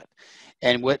test that.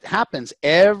 And what happens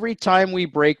every time we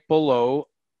break below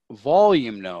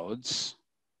volume nodes,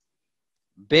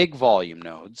 big volume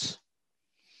nodes,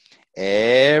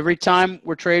 every time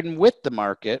we're trading with the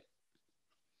market,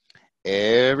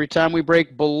 every time we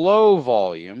break below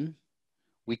volume,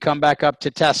 we come back up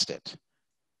to test it.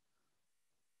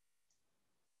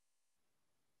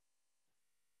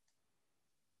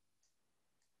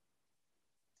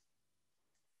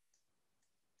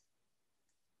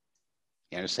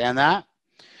 You understand that?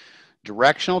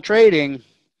 Directional trading,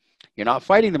 you're not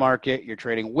fighting the market, you're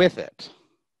trading with it.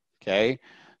 Okay?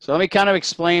 So let me kind of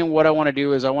explain what I want to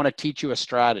do is I want to teach you a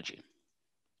strategy.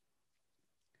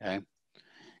 Okay?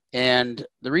 And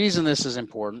the reason this is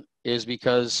important is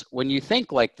because when you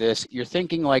think like this, you're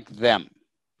thinking like them.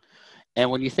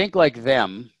 And when you think like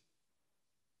them,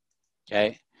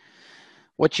 okay,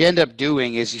 what you end up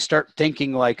doing is you start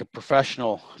thinking like a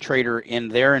professional trader in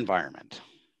their environment.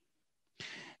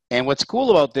 And what's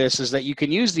cool about this is that you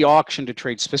can use the auction to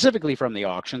trade specifically from the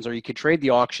auctions, or you could trade the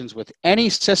auctions with any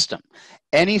system,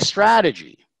 any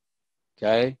strategy,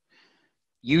 okay,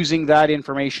 using that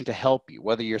information to help you,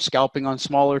 whether you're scalping on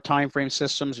smaller time frame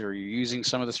systems or you're using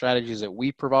some of the strategies that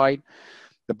we provide.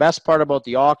 The best part about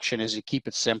the auction is you keep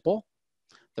it simple.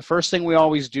 The first thing we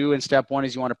always do in step one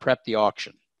is you want to prep the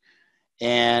auction.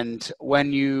 And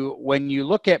when you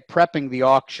look at prepping the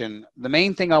auction, the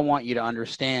main thing I want you to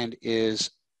understand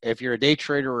is if you're a day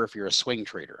trader or if you're a swing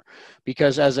trader.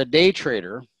 Because as a day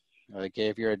trader, like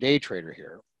if you're a day trader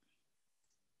here,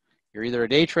 you're either a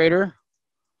day trader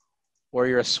or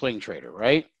you're a swing trader,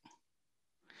 right?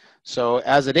 So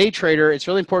as a day trader, it's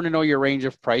really important to know your range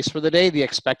of price for the day, the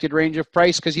expected range of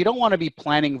price, because you don't want to be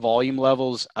planning volume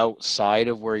levels outside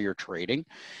of where you're trading.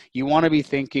 You want to be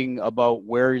thinking about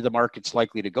where the market's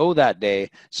likely to go that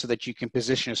day so that you can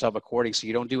position yourself accordingly so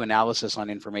you don't do analysis on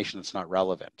information that's not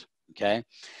relevant, okay?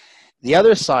 The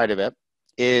other side of it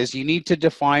is you need to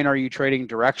define, are you trading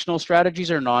directional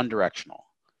strategies or non-directional?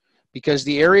 Because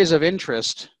the areas of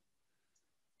interest,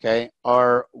 okay,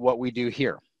 are what we do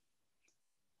here.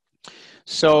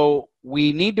 So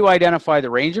we need to identify the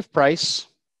range of price,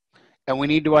 and we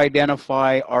need to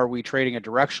identify, are we trading a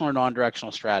directional or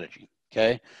non-directional strategy?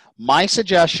 okay? My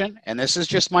suggestion, and this is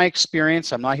just my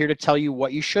experience, I'm not here to tell you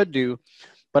what you should do,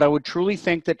 but I would truly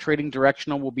think that trading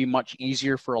directional will be much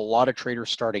easier for a lot of traders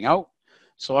starting out.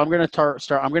 So I'm going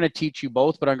to I'm going to teach you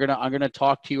both, but I'm going to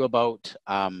talk to you about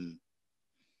how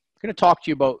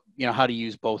to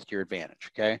use both to your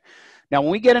advantage. Okay. Now, when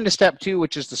we get into step 2,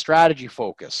 which is the strategy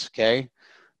focus, okay,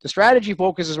 the strategy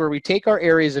focus is where we take our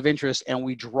areas of interest and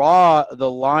we draw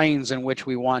the lines in which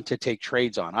we want to take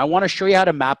trades on. I want to show you how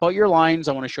to map out your lines.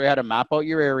 I want to show you how to map out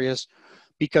your areas,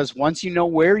 because once you know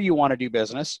where you want to do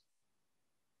business,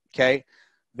 okay,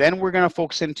 then we're going to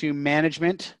focus into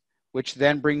management, which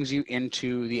then brings you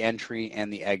into the entry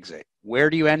and the exit. Where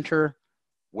do you enter?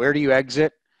 Where do you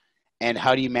exit? And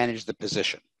how do you manage the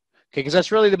position? Okay, because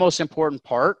that's really the most important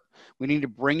part. We need to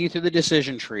bring you through the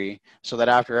decision tree so that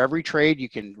after every trade, you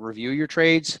can review your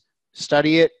trades,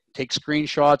 study it, take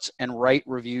screenshots, and write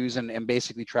reviews and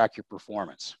basically track your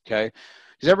performance. Okay,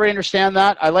 does everybody understand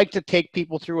that? I like to take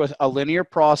people through a linear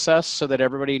process so that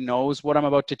everybody knows what I'm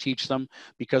about to teach them,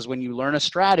 because when you learn a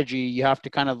strategy, you have to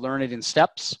kind of learn it in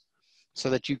steps so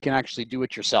that you can actually do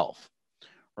it yourself,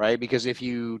 right? Because if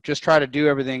you just try to do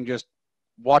everything just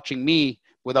watching me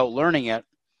without learning it,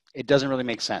 it doesn't really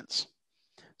make sense.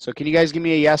 So can you guys give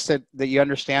me a yes that you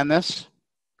understand this?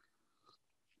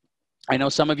 I know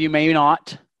some of you may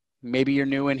not. Maybe you're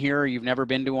new in here, or you've never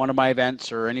been to one of my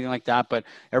events or anything like that, but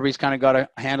everybody's kind of got a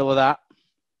handle of that.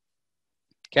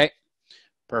 Okay,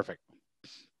 perfect.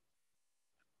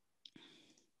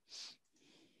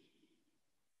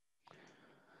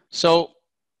 So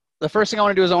the first thing I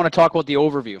want to do is I want to talk about the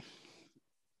overview.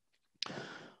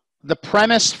 The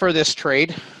premise for this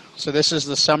trade, so this is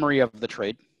the summary of the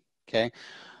trade, okay?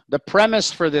 The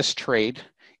premise for this trade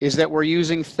is that we're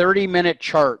using 30-minute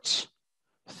charts,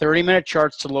 30-minute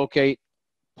charts to locate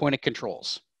point of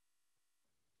controls,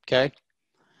 okay?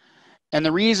 And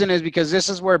the reason is because this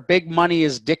is where big money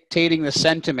is dictating the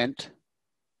sentiment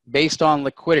based on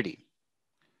liquidity.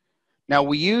 Now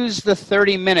we use the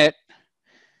 30-minute,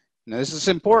 now this is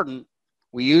important,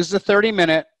 we use the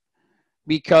 30-minute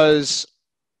because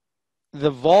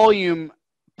the volume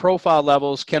profile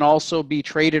levels can also be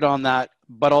traded on that,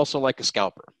 but also like a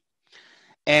scalper.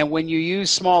 And when you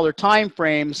use smaller time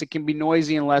frames, it can be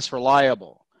noisy and less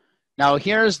reliable. Now,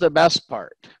 here's the best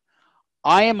part.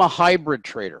 I am a hybrid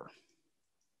trader.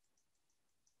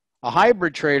 A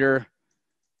hybrid trader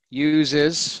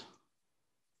uses,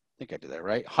 I think I did that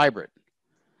right, hybrid.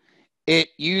 It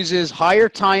uses higher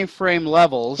time frame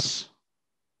levels,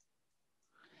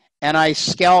 and I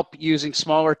scalp using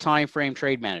smaller time frame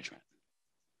trade management.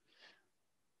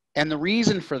 And the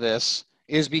reason for this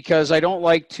is because I don't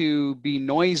like to be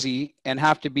noisy and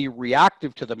have to be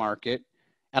reactive to the market,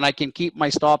 and I can keep my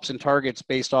stops and targets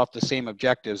based off the same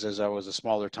objectives as I was a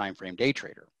smaller time frame day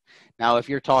trader. Now, if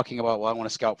you're talking about, well, I want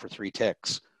to scalp for 3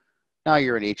 ticks, now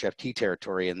you're in HFT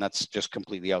territory, and that's just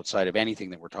completely outside of anything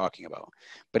that we're talking about.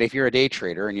 But if you're a day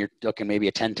trader and you're looking maybe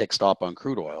a 10-tick stop on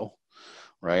crude oil,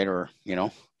 right, or, you know,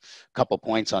 a couple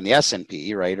points on the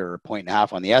S&P, right, or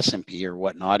 1.5 on the S&P or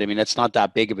whatnot, I mean, it's not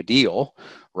that big of a deal,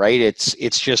 right?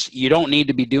 It's just, you don't need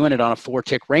to be doing it on a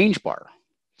 4-tick range bar,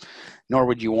 nor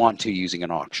would you want to using an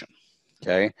auction,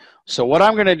 okay? So what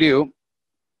I'm going to do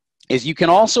is you can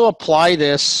also apply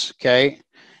this, okay?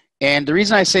 And the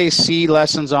reason I say see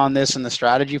lessons on this in the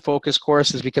strategy focus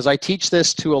course is because I teach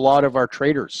this to a lot of our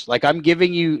traders. Like, I'm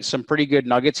giving you some pretty good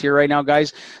nuggets here right now,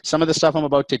 guys. Some of the stuff I'm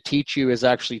about to teach you is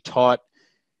actually taught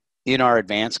in our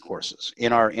advanced courses,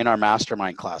 in our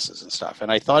mastermind classes and stuff.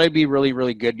 And I thought it'd be really,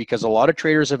 really good because a lot of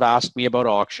traders have asked me about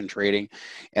auction trading,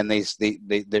 and there's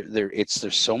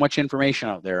so much information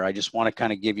out there. I just want to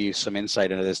kind of give you some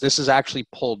insight into this. This is actually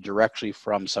pulled directly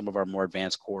from some of our more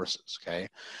advanced courses, okay?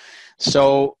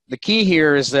 So the key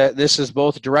here is that this is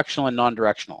both directional and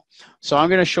non-directional. So I'm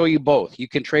going to show you both. You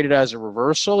can trade it as a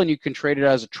reversal and you can trade it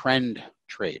as a trend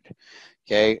trade,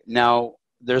 okay? Now,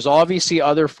 there's obviously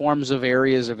other forms of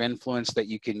areas of influence that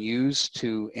you can use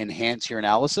to enhance your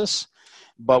analysis,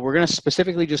 but we're going to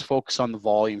specifically just focus on the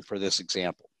volume for this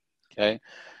example, okay?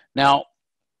 Now,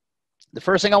 the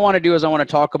first thing I want to do is I want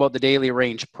to talk about the daily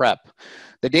range prep.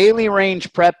 The daily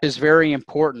range prep is very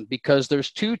important because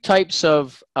there's 2 types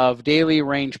of daily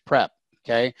range prep,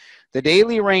 okay? The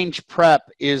daily range prep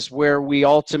is where we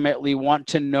ultimately want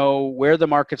to know where the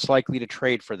market's likely to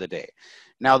trade for the day.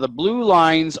 Now, the blue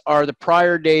lines are the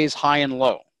prior day's high and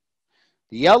low.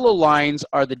 The yellow lines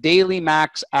are the daily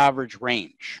max average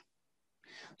range.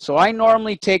 So I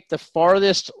normally take the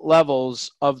farthest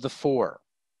levels of the 4.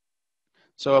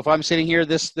 So if I'm sitting here,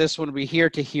 this one would be here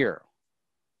to here.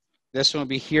 This one would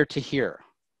be here to here.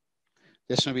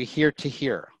 This one would be here to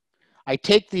here. I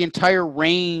take the entire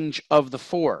range of the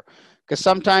 4, because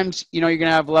sometimes, you know, you're going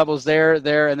to have levels there,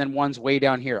 and then one's way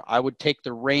down here. I would take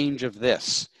the range of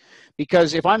this,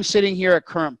 because if I'm sitting here at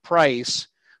current price,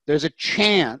 there's a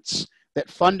chance that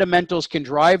fundamentals can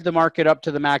drive the market up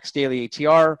to the max daily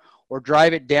ATR or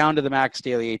drive it down to the max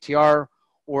daily ATR.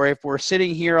 Or if we're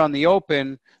sitting here on the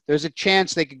open, there's a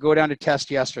chance they could go down to test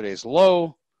yesterday's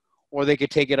low, or they could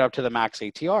take it up to the max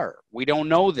ATR. We don't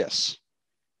know this,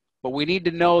 but we need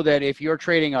to know that if you're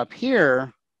trading up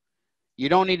here, you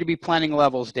don't need to be planning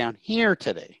levels down here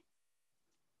today,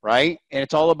 right? And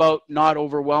it's all about not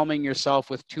overwhelming yourself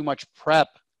with too much prep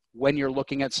when you're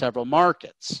looking at several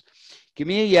markets. Give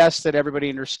me a yes that everybody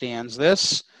understands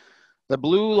this. The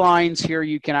blue lines here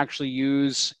you can actually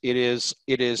use. It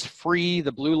is free.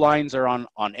 The blue lines are on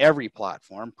every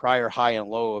platform, prior, high, and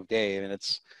low of day, and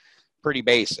it's pretty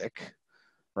basic,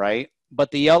 right?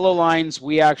 But the yellow lines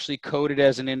we actually coded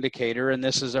as an indicator, and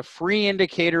this is a free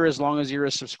indicator as long as you're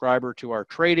a subscriber to our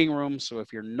trading room. So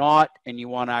if you're not and you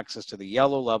want access to the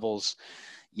yellow levels,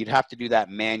 you'd have to do that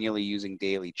manually using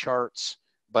daily charts.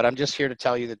 But I'm just here to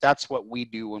tell you that that's what we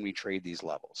do when we trade these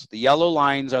levels. The yellow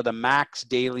lines are the max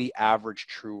daily average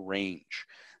true range.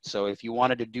 So if you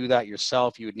wanted to do that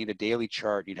yourself, you would need a daily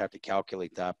chart. You'd have to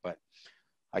calculate that. But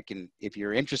I can, if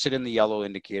you're interested in the yellow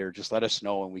indicator, just let us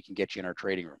know and we can get you in our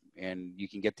trading room. And you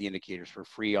can get the indicators for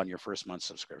free on your first month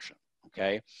subscription.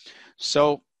 Okay.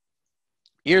 So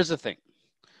here's the thing.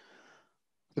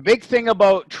 The big thing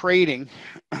about trading,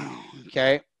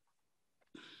 okay,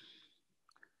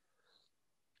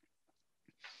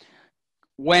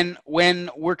 when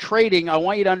we're trading, I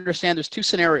want you to understand there's 2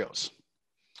 scenarios.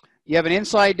 You have an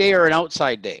inside day or an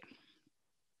outside day.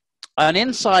 An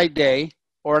inside day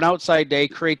or an outside day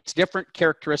creates different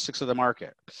characteristics of the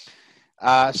market.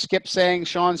 Skip saying,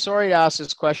 Sean, sorry to ask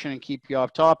this question and keep you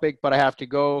off topic, but I have to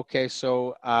go. Okay,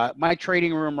 so my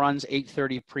trading room runs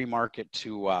 8:30 pre-market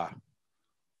to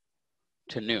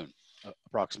noon,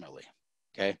 approximately.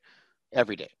 Okay,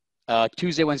 every day.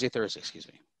 Tuesday, Wednesday, Thursday, excuse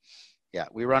me. Yeah,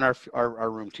 we run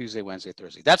our room Tuesday, Wednesday,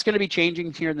 Thursday. That's going to be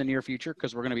changing here in the near future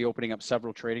because we're going to be opening up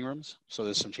several trading rooms. So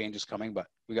there's some changes coming, but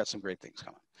we got some great things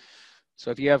coming.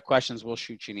 So if you have questions, we'll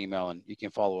shoot you an email and you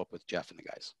can follow up with Jeff and the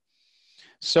guys.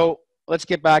 So let's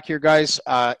get back here, guys.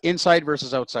 Inside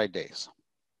versus outside days.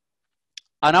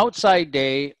 An outside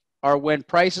day are when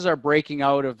prices are breaking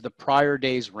out of the prior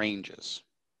day's ranges.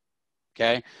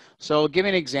 Okay, so I'll give you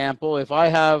an example. If I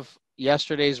have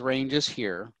yesterday's ranges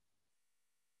here,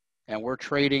 and we're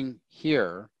trading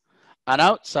here, an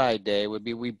outside day would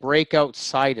be we break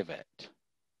outside of it,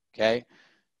 okay?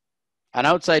 An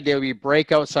outside day would be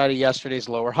break outside of yesterday's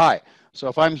lower high. So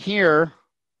if I'm here,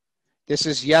 this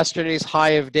is yesterday's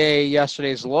high of day,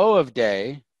 yesterday's low of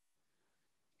day,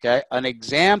 okay? An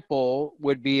example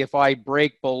would be if I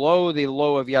break below the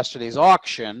low of yesterday's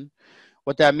auction,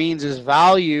 what that means is the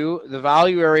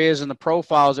value areas and the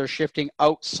profiles are shifting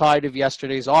outside of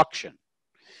yesterday's auction.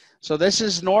 So this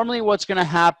is normally what's going to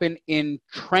happen in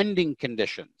trending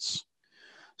conditions.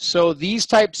 So these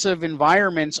types of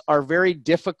environments are very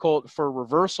difficult for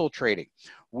reversal trading.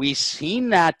 We've seen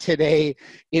that today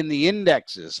in the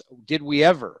indexes. Did we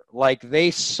ever? Like they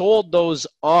sold those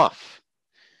off.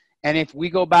 And if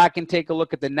we go back and take a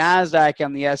look at the NASDAQ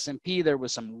and the S&P, there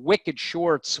was some wicked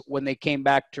shorts when they came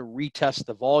back to retest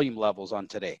the volume levels on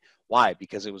today. Why?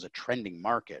 Because it was a trending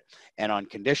market. And on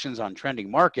conditions on trending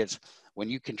markets, when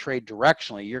you can trade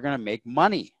directionally, you're going to make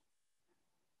money.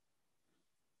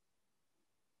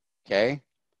 Okay?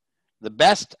 The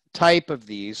best type of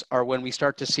these are when we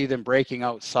start to see them breaking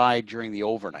outside during the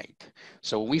overnight.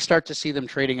 So when we start to see them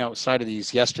trading outside of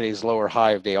these yesterday's lower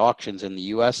high of day auctions in the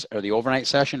US or the overnight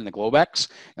session in the Globex,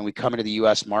 and we come into the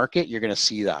US market, you're going to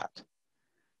see that.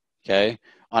 Okay?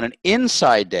 On an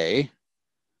inside day,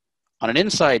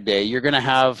 you're going to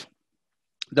have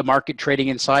the market trading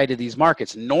inside of these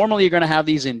markets. Normally, you're going to have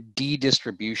these in D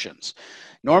distributions.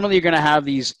 Normally, you're going to have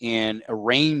these in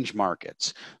range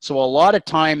markets. So a lot of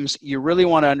times, you really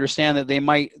want to understand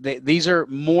that these are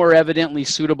more evidently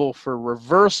suitable for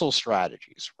reversal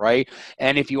strategies, right?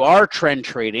 And if you are trend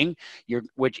trading,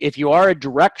 if you are a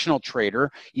directional trader,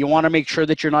 you want to make sure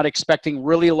that you're not expecting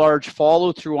really large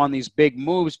follow through on these big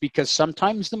moves because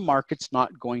sometimes the market's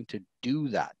not going to do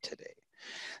that today.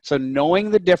 So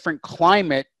knowing the different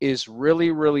climate is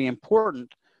really, really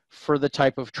important for the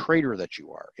type of trader that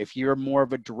you are. If you're more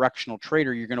of a directional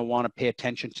trader, you're going to want to pay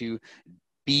attention to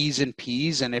B's and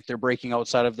P's and if they're breaking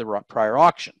outside of the prior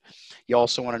auction. You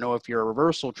also want to know if you're a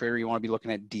reversal trader, you want to be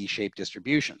looking at D-shaped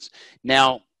distributions.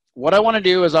 Now, what I want to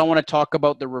do is I want to talk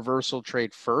about the reversal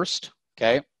trade first,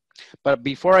 okay? But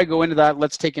before I go into that,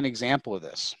 let's take an example of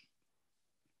this.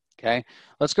 Okay,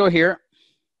 let's go here.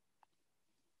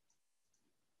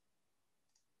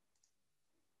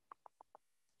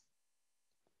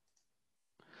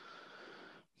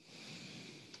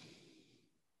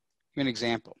 Give me an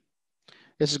example.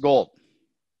 This is gold.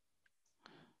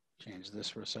 Change this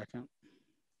for a second.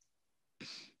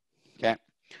 Okay,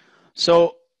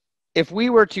 so if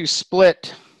we were to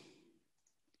split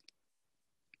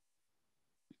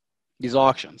these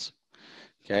auctions,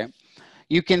 okay,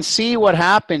 you can see what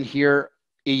happened here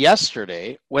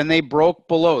yesterday when they broke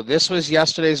below. This was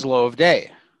yesterday's low of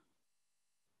day.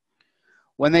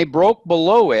 When they broke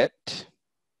below it,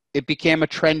 it became a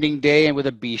trending day and with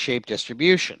a B-shaped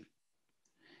distribution.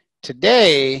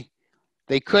 Today,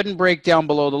 they couldn't break down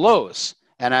below the lows,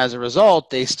 and as a result,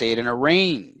 they stayed in a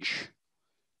range.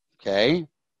 Okay?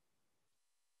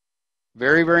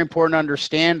 Very, very important to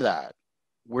understand that.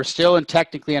 We're still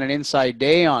technically on an inside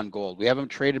day on gold. We haven't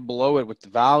traded below it with the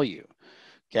value.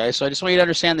 Okay, so I just want you to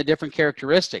understand the different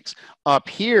characteristics. Up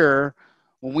here,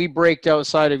 when we break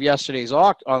outside of yesterday's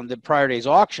on the prior day's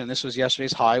auction, this was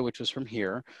yesterday's high, which was from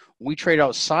here. When we trade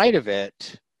outside of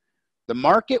it, the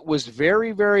market was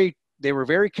they were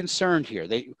very concerned here.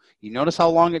 You notice how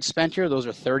long it spent here? Those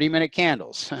are 30-minute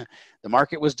candles. The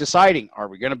market was deciding, are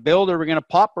we going to build, or are we going to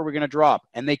pop, or are we going to drop?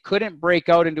 And they couldn't break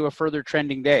out into a further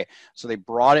trending day. So they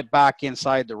brought it back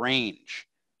inside the range.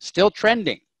 Still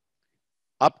trending.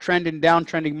 Uptrend and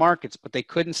downtrending markets, but they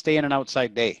couldn't stay in an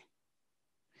outside day.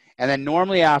 And then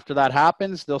normally after that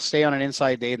happens, they'll stay on an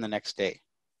inside day in the next day.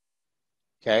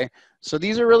 Okay, so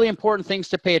these are really important things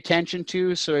to pay attention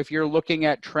to. So if you're looking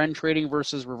at trend trading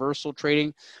versus reversal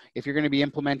trading, if you're going to be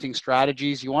implementing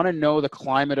strategies, you want to know the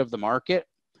climate of the market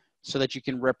so that you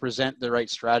can represent the right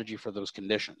strategy for those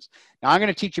conditions. Now I'm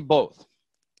going to teach you both.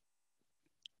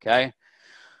 Okay,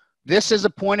 this is a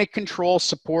point of control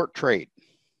support trade,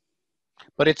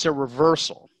 but it's a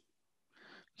reversal.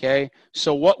 Okay,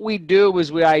 so what we do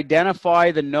is we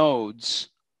identify the nodes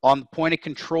on the point of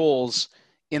controls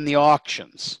in the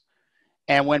auctions.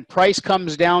 And when price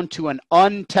comes down to an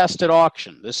untested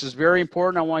auction, this is very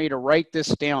important. I want you to write this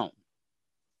down.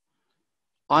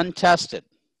 Untested.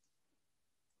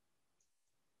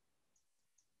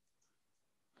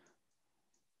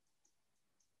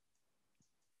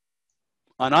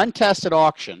 An untested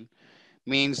auction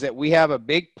means that we have a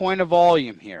big point of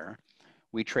volume here.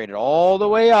 We traded all the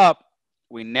way up.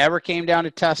 We never came down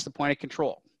to test the point of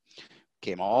control.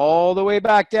 Came all the way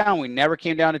back down. We never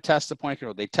came down to test the point of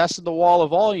control. They tested the wall of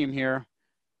volume here.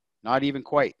 Not even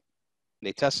quite.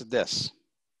 They tested this.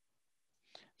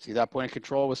 See that point of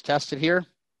control was tested here?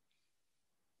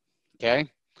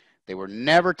 Okay. They were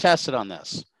never tested on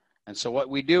this. And so what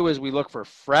we do is we look for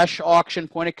fresh auction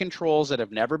point of controls that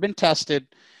have never been tested.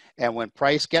 And when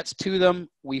price gets to them,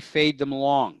 we fade them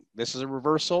along. This is a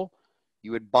reversal.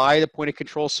 You would buy the point of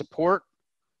control support.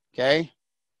 Okay.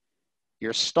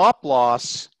 Your stop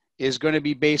loss is going to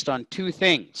be based on two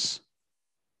things,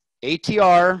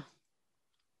 ATR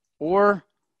or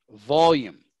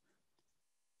volume.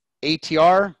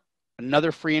 ATR,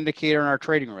 another free indicator in our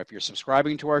trading room. If you're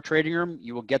subscribing to our trading room,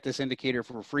 you will get this indicator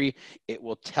for free. It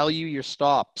will tell you your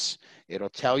stops. It'll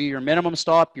tell you your minimum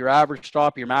stop, your average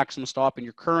stop, your maximum stop, and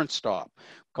your current stop.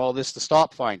 Call this the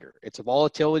stop finder. It's a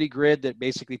volatility grid that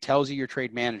basically tells you your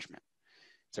trade management.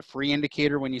 It's a free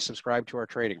indicator when you subscribe to our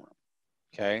trading room.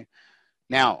 Okay,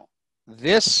 now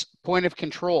this point of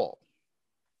control,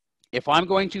 if I'm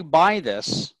going to buy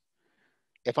this,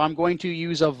 if I'm going to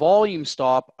use a volume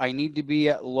stop, I need to be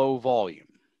at low volume.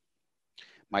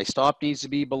 My stop needs to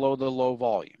be below the low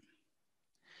volume.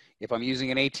 If I'm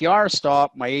using an ATR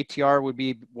stop, my ATR would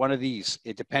be one of these.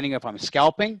 It depending if I'm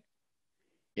scalping,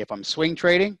 if I'm swing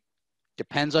trading,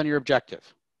 depends on your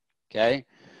objective. Okay,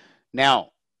 now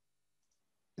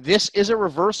this is a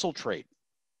reversal trade.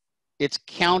 It's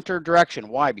counter direction.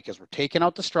 Why? Because we're taking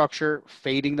out the structure,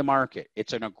 fading the market.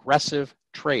 It's an aggressive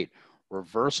trade.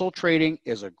 Reversal trading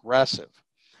is aggressive.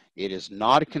 It is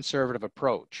not a conservative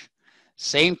approach.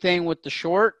 Same thing with the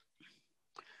short.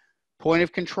 Point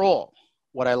of control.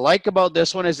 What I like about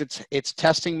this one is it's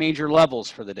testing major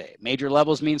levels for the day. Major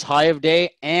levels means high of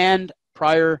day and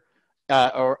prior,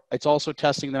 or it's also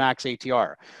testing the max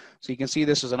ATR. So you can see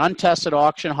this is an untested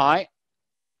auction high.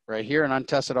 Right here, an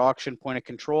untested auction point of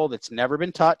control that's never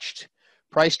been touched.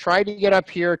 Price tried to get up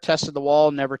here, tested the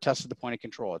wall, never tested the point of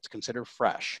control. It's considered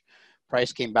fresh.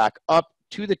 Price came back up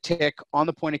to the tick on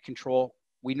the point of control.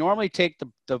 We normally take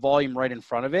the volume right in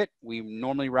front of it. We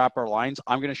normally wrap our lines.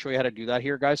 I'm going to show you how to do that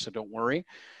here, guys, so don't worry.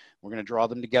 We're going to draw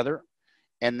them together.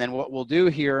 And then what we'll do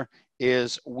here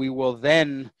is we will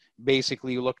then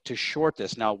basically look to short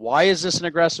this. Now, why is this an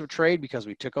aggressive trade? Because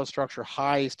we took out structure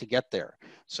highs to get there.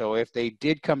 So if they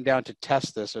did come down to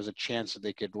test this, there's a chance that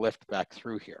they could lift back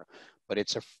through here. But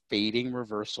it's a fading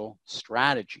reversal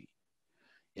strategy.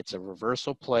 It's a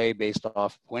reversal play based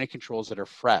off point of controls that are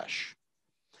fresh.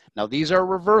 Now, these are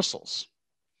reversals.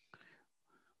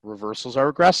 Reversals are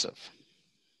aggressive,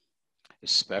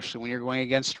 especially when you're going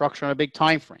against structure on a big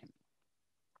time frame,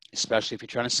 especially if you're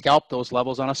trying to scalp those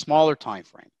levels on a smaller time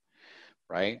frame,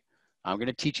 right? I'm going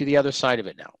to teach you the other side of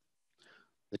it now.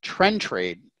 The trend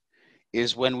trade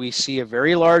is when we see a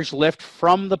very large lift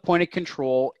from the point of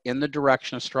control in the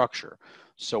direction of structure.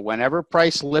 So whenever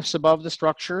price lifts above the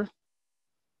structure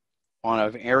on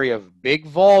an area of big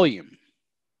volume,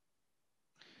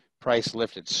 price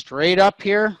lifted straight up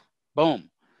here, boom,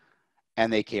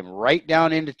 and they came right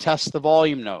down in to test the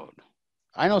volume node.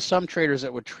 I know some traders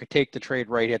that would take the trade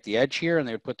right at the edge here and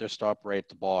they would put their stop right at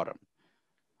the bottom.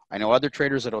 I know other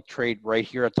traders that'll trade right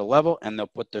here at the level and they'll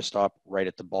put their stop right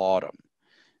at the bottom.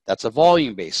 That's a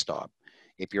volume-based stop.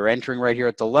 If you're entering right here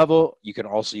at the level, you can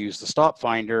also use the stop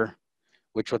finder,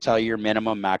 which will tell you your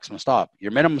minimum, maximum stop.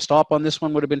 Your minimum stop on this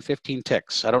one would have been 15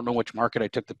 ticks. I don't know which market I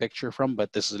took the picture from,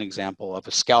 but this is an example of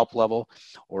a scalp level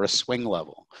or a swing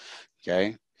level,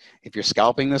 okay? If you're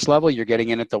scalping this level, you're getting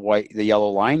in at the yellow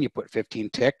line, you put 15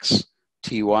 ticks,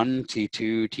 T1,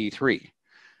 T2, T3.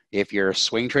 If you're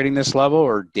swing trading this level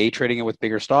or day trading it with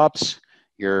bigger stops,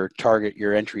 your target,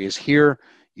 your entry is here.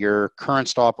 Your current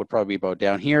stop would probably be about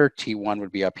down here. T1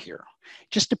 would be up here.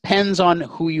 It just depends on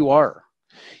who you are.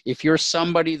 If you're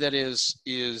somebody that is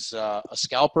a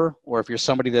scalper, or if you're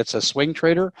somebody that's a swing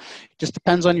trader, it just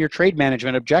depends on your trade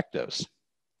management objectives.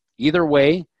 Either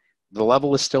way, the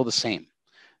level is still the same.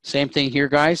 Same thing here,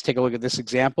 guys. Take a look at this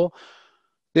example.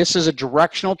 This is a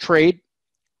directional trade.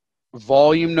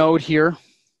 Volume node here.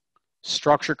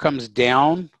 Structure comes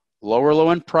down, lower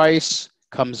low in price,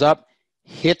 comes up,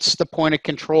 hits the point of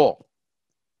control.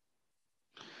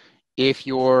 If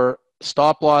your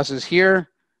stop loss is here,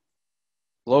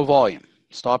 low volume,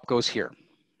 stop goes here.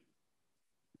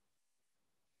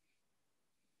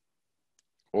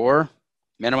 Or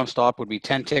minimum stop would be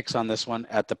 10 ticks on this one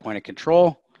at the point of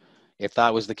control. If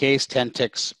that was the case, 10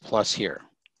 ticks plus here.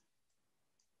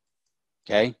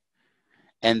 Okay?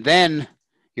 And then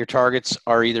your targets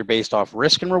are either based off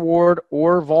risk and reward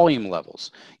or volume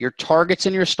levels. Your targets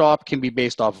and your stop can be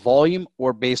based off volume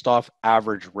or based off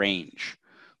average range.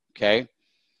 Okay?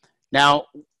 Now,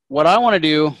 what I want to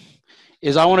do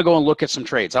is I want to go and look at some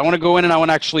trades. I want to go in and I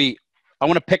want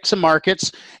to pick some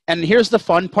markets. And here's the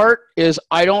fun part is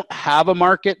I don't have a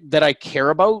market that I care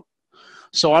about.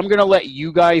 So I'm going to let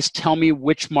you guys tell me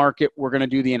which market we're going to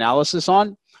do the analysis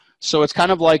on. So it's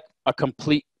kind of like a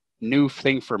complete new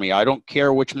thing for me. I don't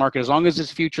care which market. As long as it's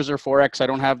futures or Forex, I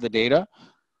don't have the data.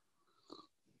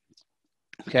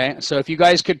 Okay, so if you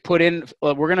guys could put in,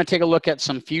 we're going to take a look at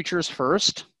some futures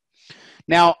first.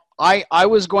 Now, I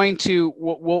was going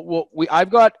to, I've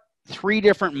got 3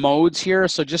 different modes here.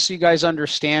 So just so you guys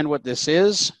understand what this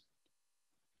is.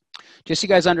 Just so you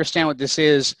guys understand what this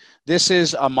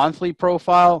is a monthly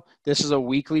profile, this is a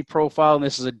weekly profile, and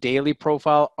this is a daily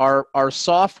profile. Our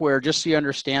software, just so you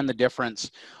understand the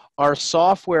difference, our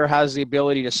software has the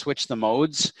ability to switch the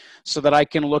modes so that I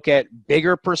can look at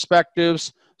bigger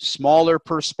perspectives, smaller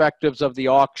perspectives of the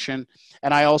auction,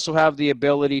 and I also have the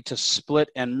ability to split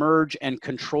and merge and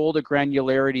control the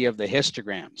granularity of the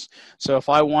histograms. So if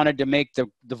I wanted to make the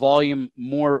volume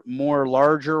more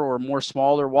larger or more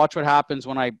smaller, watch what happens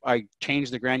when I change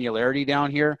the granularity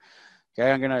down here.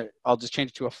 Okay, I'll just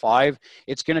change it to a 5.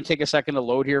 It's gonna take a second to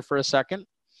load here for a second.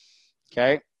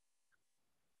 Okay.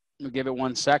 We'll give it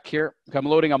 1 sec here. I'm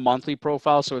loading a monthly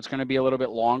profile, so it's gonna be a little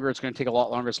bit longer. It's gonna take a lot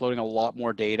longer. It's loading a lot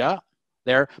more data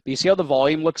there. But you see how the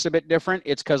volume looks a bit different?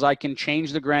 It's because I can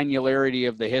change the granularity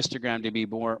of the histogram to be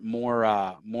more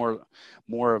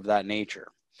of that nature.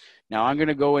 Now I'm going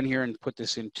to go in here and put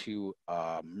this into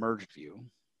merged view.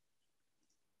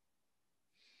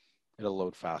 It'll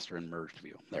load faster in merged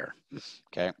view there.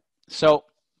 Okay. So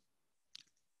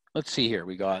let's see here.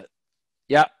 We got,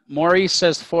 yeah, Maurice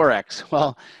says Forex.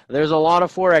 Well, there's a lot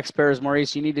of Forex pairs,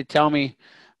 Maurice. You need to tell me.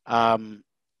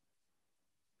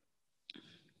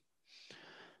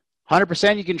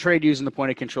 100% you can trade using the point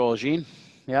of control, Jean.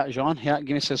 Yeah, Jean. Yeah,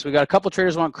 give me this. We got a couple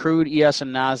traders want crude, ES,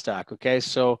 and NASDAQ. Okay,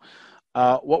 so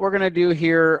what we're going to do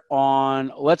here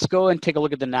let's go and take a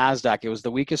look at the NASDAQ. It was the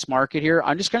weakest market here.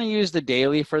 I'm just going to use the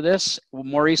daily for this.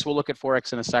 Maurice will look at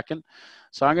Forex in a second.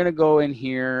 So I'm going to go in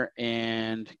here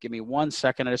and give me 1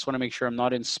 second. I just want to make sure I'm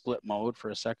not in split mode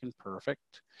for a second. Perfect.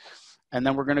 And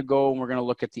then we're going to go and we're going to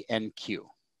look at the NQ.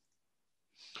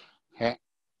 Okay.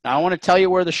 Now I want to tell you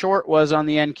where the short was on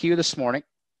the NQ this morning,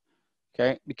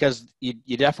 okay? Because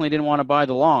you definitely didn't want to buy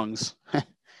the longs.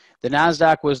 The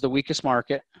NASDAQ was the weakest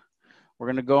market. We're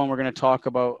going to go and we're going to talk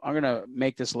about, I'm going to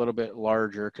make this a little bit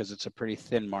larger because it's a pretty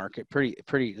thin market,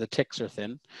 the ticks are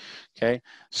thin, okay?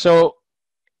 So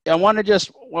I want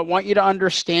you to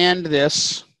understand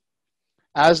this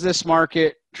as this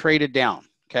market traded down,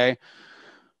 okay?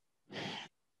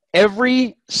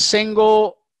 Every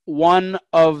single one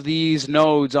of these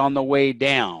nodes on the way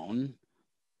down,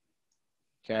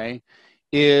 okay,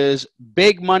 is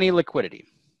big money liquidity,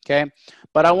 okay?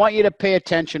 But I want you to pay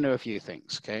attention to a few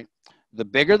things, okay? The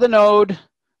bigger the node,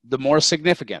 the more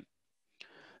significant.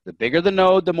 The bigger the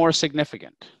node, the more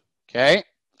significant, okay?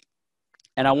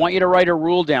 And I want you to write a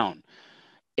rule down.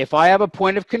 If I have a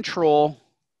point of control,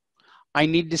 I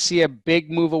need to see a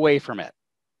big move away from it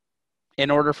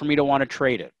in order for me to want to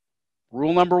trade it.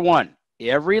 Rule number one,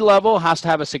 every level has to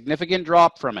have a significant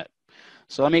drop from it.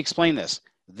 So let me explain this.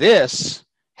 This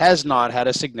has not had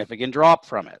a significant drop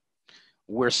from it.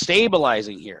 We're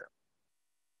stabilizing here.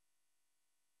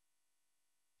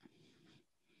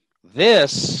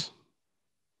 This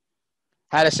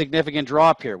had a significant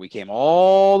drop here. We came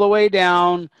all the way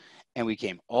down and we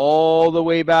came all the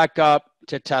way back up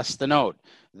to test the node.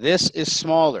 This is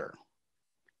smaller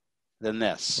than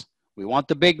this. We want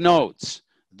the big nodes.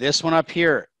 This one up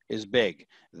here is big.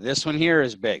 This one here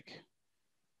is big.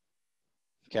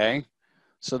 Okay.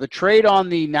 So the trade on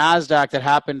the NASDAQ that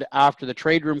happened after the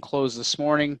trade room closed this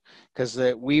morning, because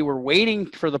we were waiting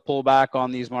for the pullback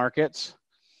on these markets.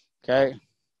 Okay.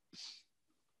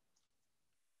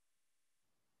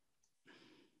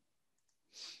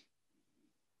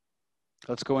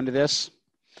 Let's go into this.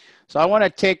 So I want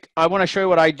to show you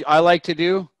what I like to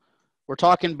do. We're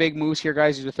talking big moves here,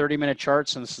 guys. These are 30-minute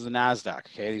charts, and this is the NASDAQ,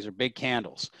 okay? These are big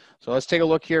candles. So let's take a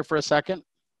look here for a second.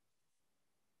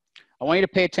 I want you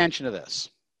to pay attention to this.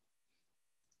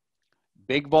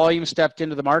 Big volume stepped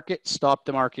into the market, stopped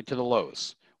the market to the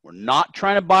lows. We're not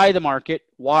trying to buy the market.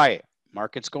 Why?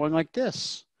 Market's going like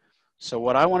this. So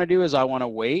what I want to do is I want to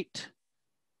wait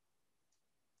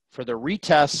for the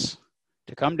retests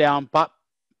to come down, pop,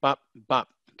 pop, pop,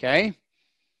 okay?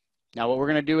 Now what we're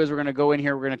going to do is we're going to go in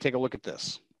here, we're going to take a look at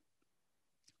this.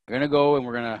 We're going to go and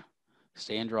we're going to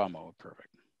stay in draw mode. Perfect.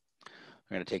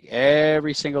 We're going to take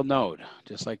every single node,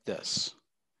 just like this.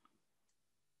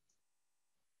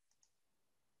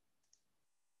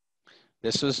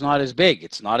 This was not as big.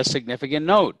 It's not a significant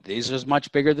node. These are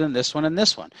much bigger than this one and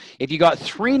this one. If you got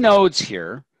 3 nodes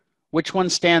here, which one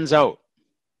stands out?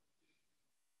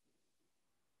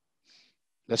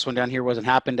 This one down here wasn't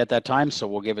happened at that time, so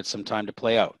we'll give it some time to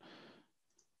play out.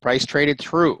 Price traded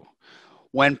through.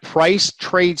 When price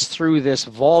trades through this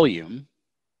volume,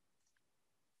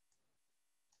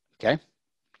 okay,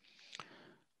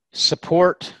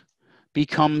 support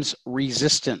becomes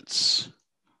resistance.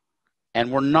 And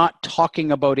we're not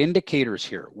talking about indicators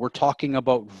here. We're talking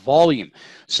about volume.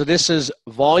 So this is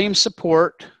volume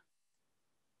support,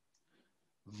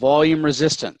 volume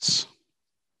resistance.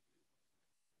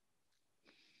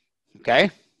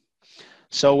 Okay?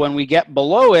 So when we get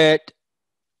below it,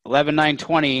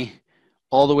 11,920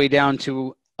 all the way down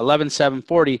to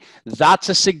 11,740, that's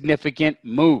a significant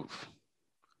move.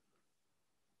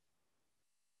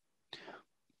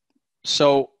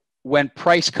 So when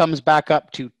price comes back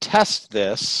up to test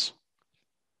this,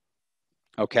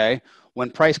 okay,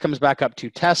 when price comes back up to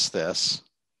test this,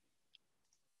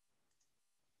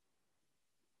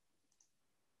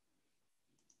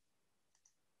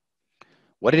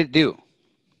 what did it do?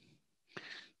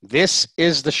 This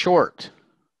is the short.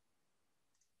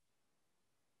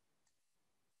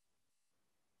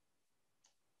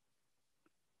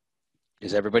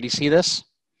 Does everybody see this?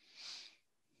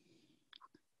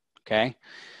 Okay.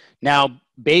 Now,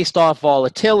 based off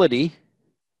volatility,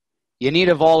 you need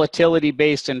a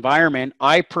volatility-based environment.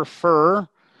 I prefer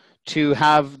to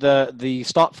have the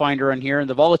stop finder on here, and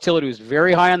the volatility was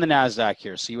very high on the NASDAQ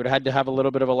here, so you would have had to have a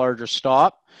little bit of a larger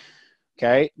stop,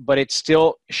 okay? But it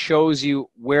still shows you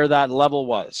where that level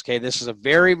was, okay? This is a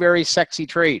very, very sexy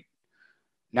trade.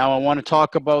 Now I want to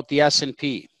talk about the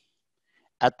S&P.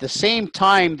 At the same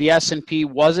time, the S&P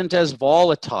wasn't as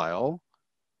volatile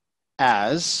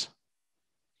as,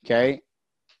 okay,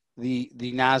 the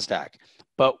NASDAQ.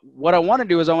 But what I want to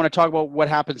do is I want to talk about what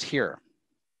happens here.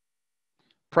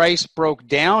 Price broke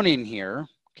down in here,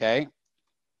 okay?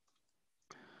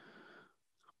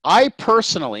 I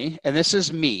personally, and this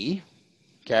is me,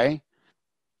 okay,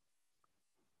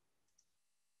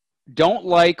 don't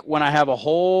like when I have a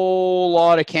whole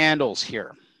lot of candles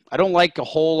here. I don't like a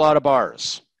whole lot of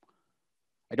bars.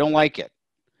 I don't like it.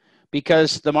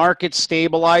 because the market's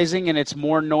stabilizing and it's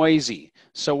more noisy.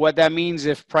 So what that means,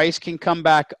 if price can come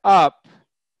back up,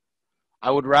 I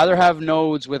would rather have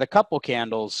nodes with a couple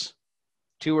candles,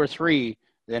 2 or 3,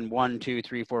 than 1, 2,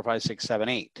 3, 4, 5, 6, 7,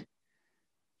 8.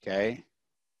 Okay.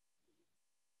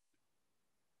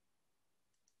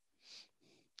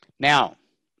 Now,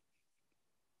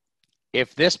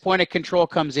 if this point of control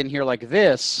comes in here like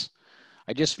this,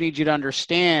 I just need you to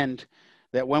understand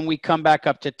that when we come back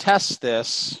up to test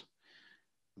this,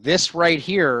 this right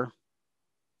here,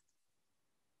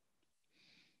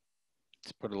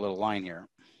 let's put a little line here.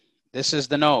 This is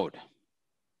the node.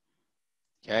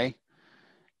 Okay.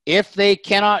 If they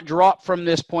cannot drop from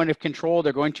this point of control,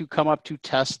 they're going to come up to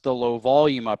test the low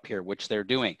volume up here, which they're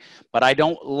doing. But I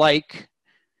don't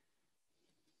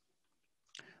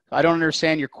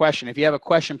understand your question. If you have a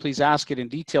question, please ask it in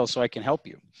detail so I can help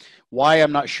you. Why,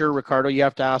 I'm not sure, Ricardo. You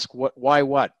have to ask why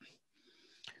what?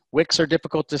 Wicks are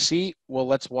difficult to see. Well,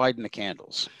 let's widen the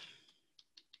candles.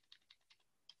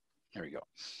 There we go.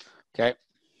 Okay.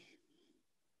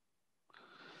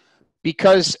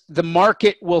 Because the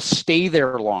market will stay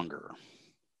there longer.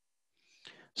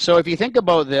 So if you think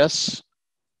about this,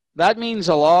 that means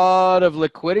a lot of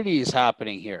liquidity is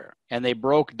happening here. And they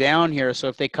broke down here. So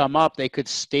if they come up, they could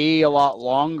stay a lot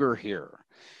longer here.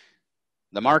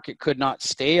 The market could not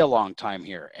stay a long time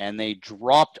here. And they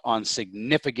dropped on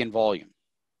significant volume.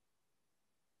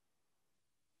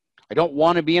 I don't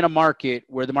want to be in a market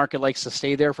where the market likes to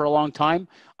stay there for a long time.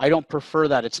 I don't prefer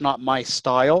that. It's not my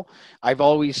style. I've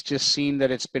always just seen that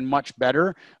it's been much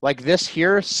better. Like this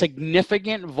here,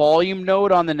 significant volume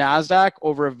node on the NASDAQ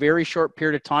over a very short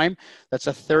period of time. That's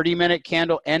a 30-minute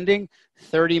candle ending,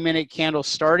 30-minute candle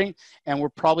starting, and we're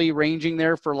probably ranging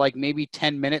there for like maybe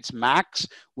 10 minutes max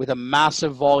with a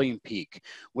massive volume peak,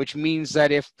 which means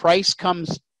that if price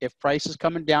is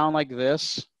coming down like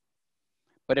this,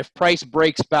 but if price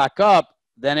breaks back up,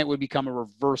 then it would become a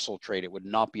reversal trade. It would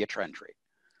not be a trend trade.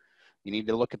 You need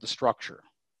to look at the structure,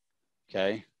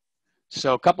 okay?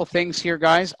 So a couple things here,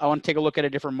 guys. I want to take a look at a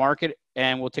different market,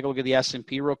 and we'll take a look at the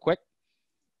S&P real quick.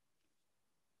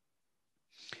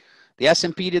 The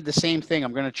S&P did the same thing.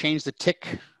 I'm going to change the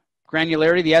tick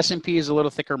granularity. The S&P is a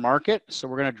little thicker market, so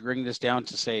we're going to bring this down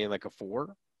to, say, like a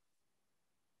 4.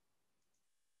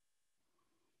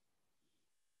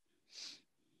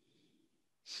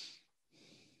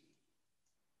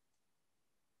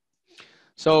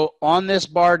 So on this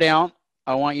bar down,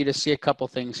 I want you to see a couple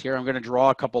things here. I'm going to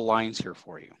draw a couple lines here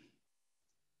for you.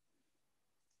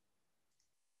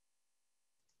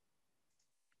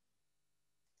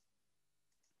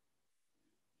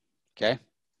 Okay.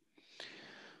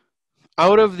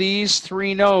 Out of these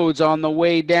 3 nodes on the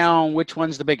way down, which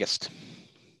one's the biggest?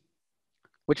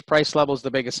 Which price level is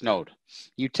the biggest node?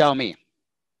 You tell me.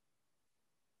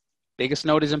 Biggest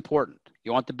node is important.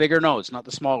 You want the bigger nodes, not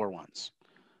the smaller ones.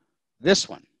 This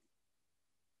one.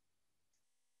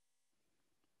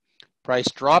 Price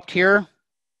dropped here.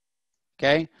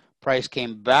 Okay. Price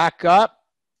came back up.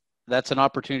 That's an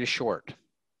opportunity to short.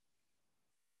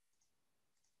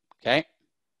 Okay.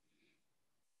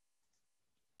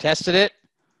 Tested it.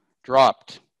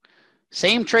 Dropped.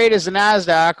 Same trade as the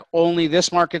NASDAQ, only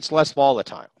this market's less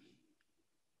volatile.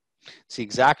 It's the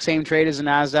exact same trade as the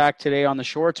NASDAQ today on the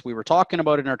shorts. We were talking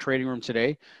about it in our trading room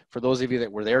today. For those of you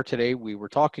that were there today, we were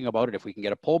talking about it. If we can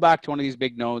get a pullback to one of these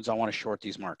big nodes, I want to short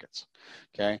these markets.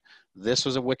 Okay. This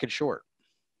was a wicked short.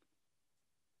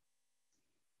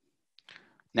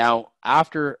 Now,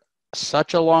 after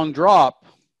such a long drop,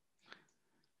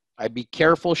 I'd be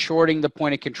careful shorting the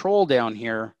point of control down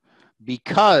here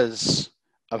because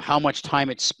of how much time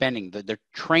it's spending. The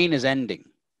train is ending.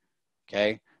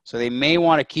 Okay. So they may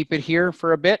want to keep it here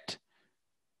for a bit.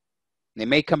 They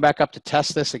may come back up to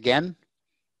test this again.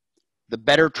 The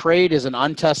better trade is an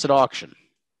untested auction.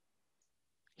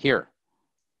 Here.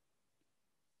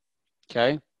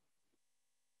 Okay.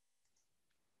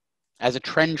 As a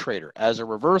trend trader, as a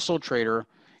reversal trader,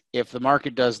 if the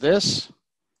market does this,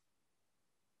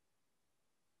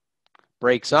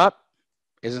 breaks up,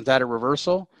 isn't that a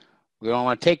reversal? We don't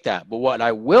want to take that. But what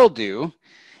I will do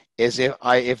is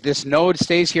if this node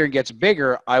stays here and gets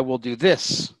bigger, I will do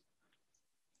this.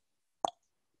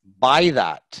 Buy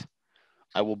that.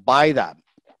 I will buy that.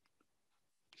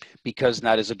 Because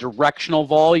that is a directional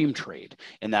volume trade,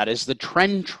 and that is the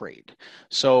trend trade.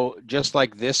 So just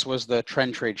like this was the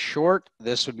trend trade short,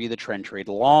 this would be the trend trade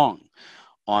long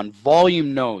on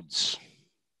volume nodes.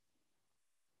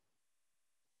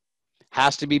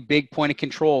 Has to be big point of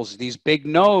controls. These big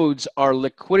nodes are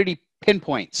liquidity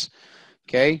pinpoints,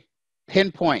 okay?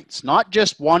 Pinpoints, not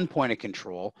just one point of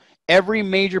control, every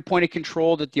major point of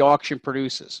control that the auction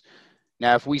produces.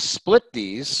 Now, if we split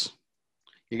these,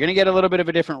 you're going to get a little bit of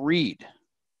a different read.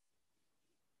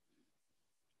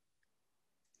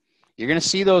 You're going to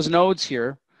see those nodes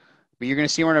here, but you're going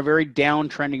to see we're in a very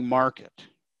downtrending market.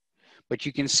 But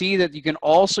you can see that you can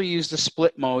also use the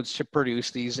split modes to produce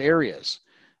these areas.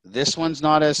 This one's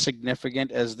not as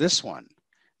significant as this one.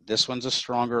 This one's a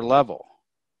stronger level.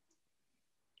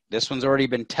 This one's already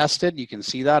been tested. You can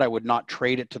see that. I would not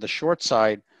trade it to the short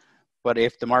side, but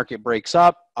if the market breaks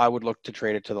up, I would look to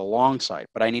trade it to the long side.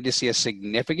 But I need to see a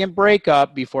significant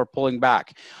breakup before pulling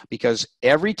back, because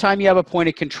every time you have a point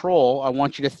of control, I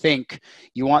want you to think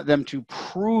you want them to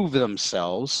prove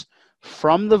themselves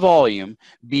from the volume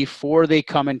before they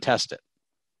come and test it.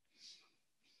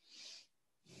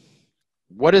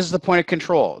 What is the point of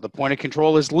control? The point of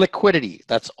control is liquidity.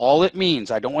 That's all it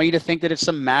means. I don't want you to think that it's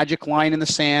some magic line in the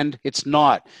sand. It's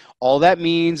not. All that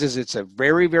means is it's a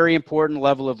very, very important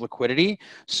level of liquidity.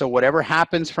 So whatever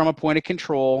happens from a point of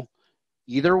control,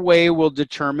 either way will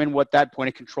determine what that point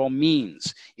of control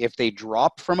means. If they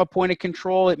drop from a point of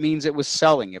control, it means it was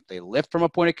selling. If they lift from a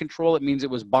point of control, it means it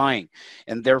was buying.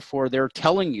 And therefore, they're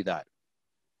telling you that.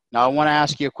 Now, I want to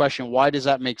ask you a question. Why does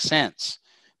that make sense?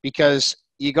 Because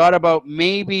you got about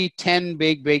maybe 10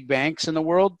 big banks in the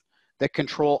world that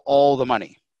control all the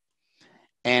money.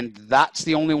 And that's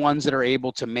the only ones that are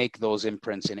able to make those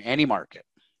imprints in any market,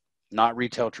 not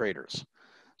retail traders.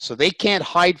 So they can't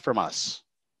hide from us.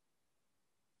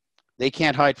 They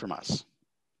can't hide from us.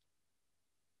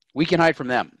 We can hide from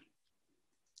them.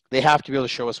 They have to be able to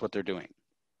show us what they're doing.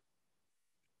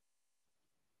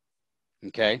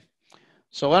 Okay?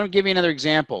 So let me give you another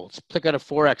example. Let's pick out a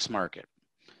Forex market.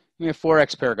 Give me a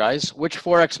Forex pair, guys. Which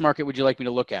Forex market would you like me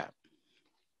to look at?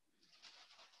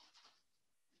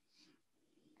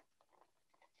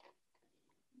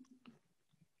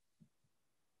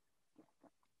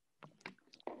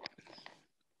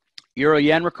 Euro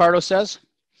yen, Ricardo says.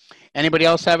 Anybody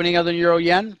else have any other Euro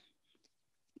yen?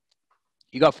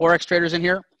 You got Forex traders in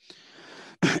here?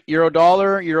 Euro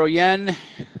dollar, Euro yen.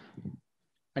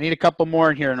 I need a couple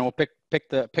more in here, and we'll pick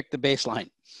the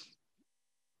baseline.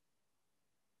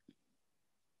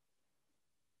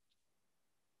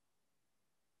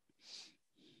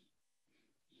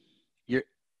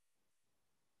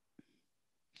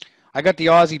 I got the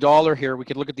Aussie dollar here. We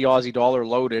could look at the Aussie dollar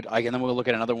loaded. And then we'll look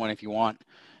at another one if you want.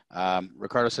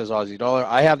 Ricardo says Aussie dollar.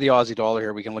 I have the Aussie dollar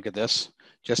here. We can look at this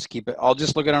just to keep it. I'll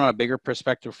just look at it on a bigger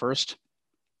perspective first.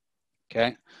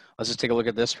 Okay. Let's just take a look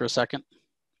at this for a second.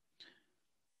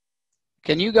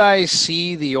 Can you guys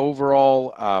see the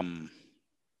overall? Let's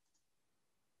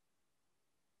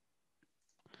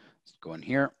go in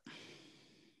here.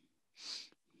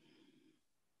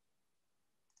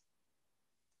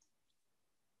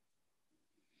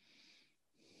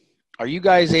 Are you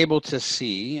guys able to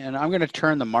see? And I'm going to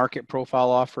turn the market profile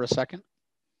off for a second.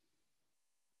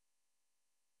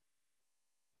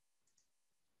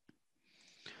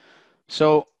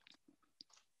 So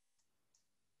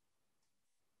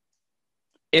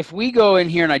if we go in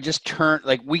here and I just turn,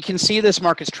 like we can see this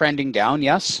market's trending down,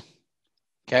 yes?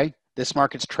 Okay, this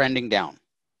market's trending down.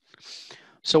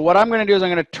 So what I'm going to do is I'm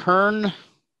going to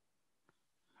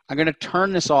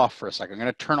turn this off for a second. I'm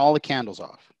going to turn all the candles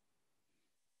off.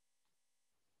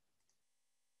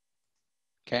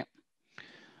 Okay.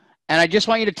 And I just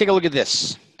want you to take a look at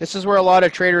this. This is where a lot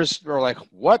of traders are like,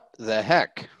 what the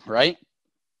heck, right?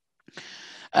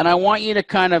 And I want you to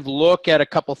kind of look at a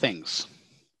couple things.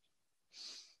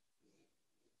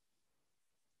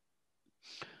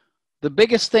 The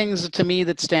biggest things to me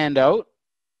that stand out,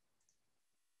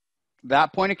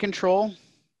 that point of control.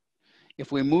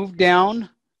 If we move down,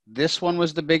 this one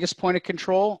was the biggest point of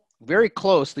control. Very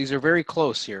close. These are very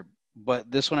close here. But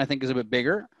this one I think is a bit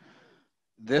bigger.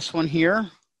 This one here.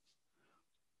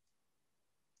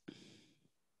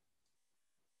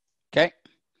 Okay.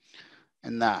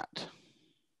 And that.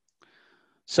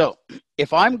 So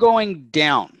if I'm going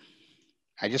down,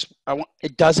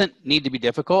 it doesn't need to be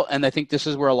difficult. And I think this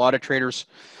is where a lot of traders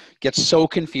get so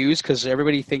confused because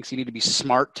everybody thinks you need to be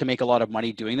smart to make a lot of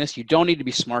money doing this. You don't need to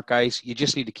be smart, guys. You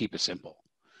just need to keep it simple.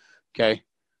 Okay.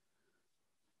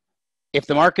 If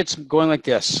the market's going like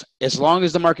this, as long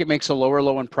as the market makes a lower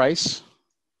low in price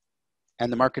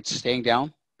and the market's staying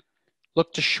down,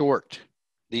 look to short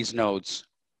these nodes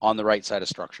on the right side of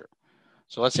structure.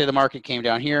 So let's say the market came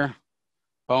down here,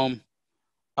 boom,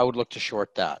 I would look to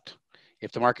short that.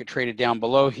 If the market traded down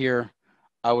below here,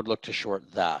 I would look to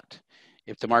short that.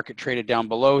 If the market traded down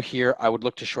below here, I would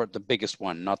look to short the biggest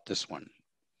one, not this one.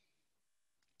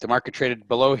 If the market traded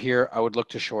below here, I would look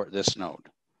to short this node.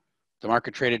 If the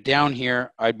market traded down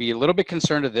here, I'd be a little bit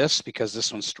concerned of this because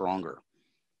this one's stronger.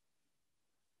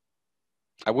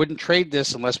 I wouldn't trade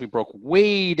this unless we broke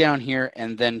way down here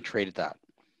and then traded that.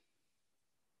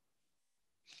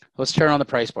 Let's turn on the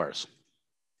price bars.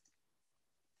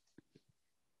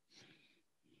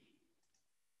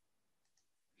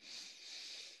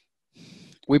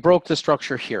 We broke the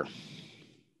structure here.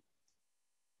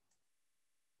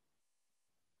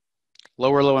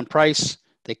 Lower low in price.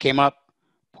 They came up,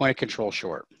 point of control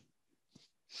short.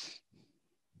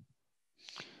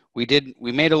 We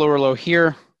made a lower low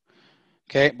here,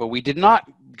 okay, but we did not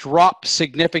drop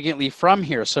significantly from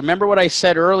here. So remember what I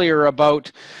said earlier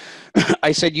about,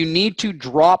 I said you need to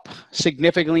drop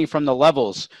significantly from the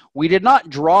levels. We did not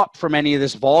drop from any of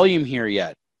this volume here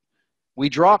yet. We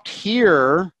dropped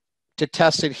here to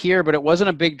test it here, but it wasn't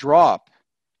a big drop.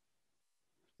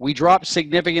 We dropped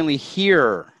significantly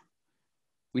here.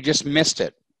 We just missed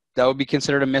it. That would be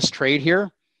considered a missed trade here.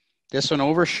 This one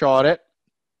overshot it.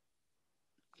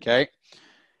 Okay.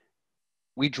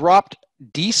 We dropped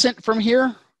decent from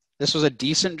here. This was a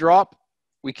decent drop.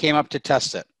 We came up to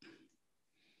test it.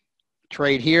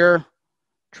 Trade here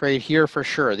for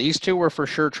sure. These two were for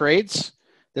sure trades.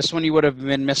 This one you would have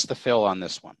been missed the fill on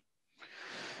this one.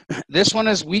 This one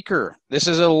is weaker. This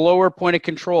is a lower point of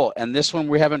control, and this one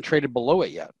we haven't traded below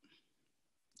it yet.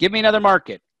 Give me another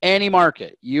market, any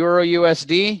market. Euro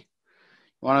USD. You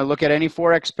want to look at any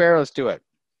Forex pair? Let's do it.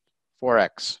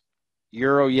 Forex.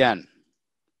 Euro yen.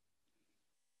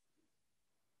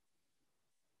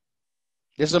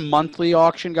 This is a monthly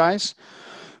auction, guys.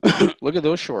 Look at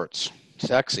those shorts.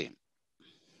 Sexy.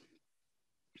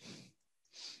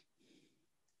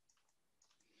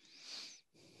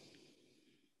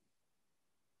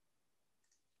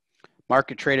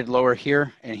 Market traded lower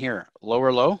here and here.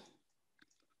 Lower low.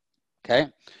 Okay.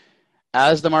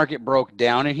 As the market broke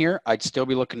down in here, I'd still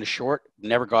be looking to short.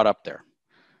 Never got up there.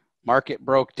 Market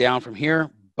broke down from here.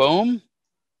 Boom.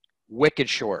 Wicked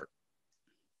short.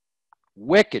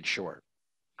 Wicked short.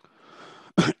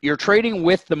 You're trading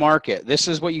with the market. This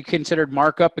is what you considered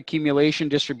markup, accumulation,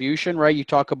 distribution, right? You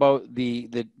talk about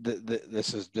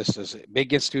this is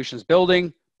big institutions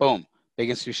building, boom. Big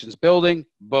institutions building,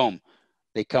 boom.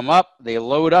 They come up, they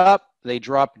load up, they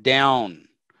drop down.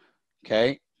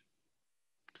 Okay.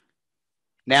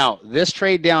 Now, this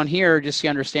trade down here, just so you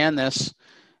understand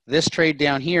this trade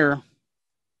down here,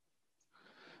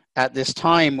 at this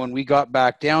time when we got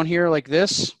back down here like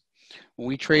this, when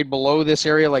we trade below this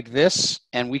area like this,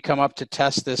 and we come up to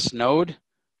test this node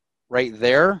right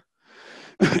there,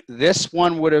 this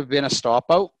one would have been a stop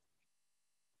out.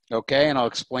 Okay, and I'll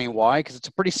explain why, because it's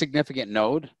a pretty significant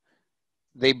node.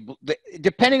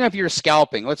 Depending on if you're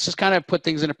scalping, let's just kind of put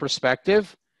things into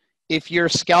perspective. If you're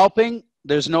scalping,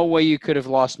 there's no way you could have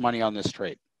lost money on this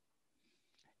trade.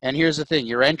 And here's the thing,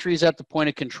 your entries at the point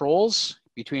of controls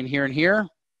between here and here,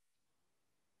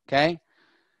 okay?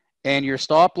 And your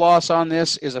stop loss on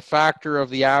this is a factor of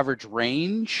the average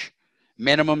range,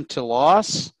 minimum to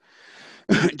loss.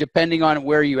 Depending on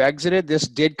where you exited, this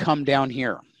did come down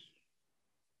here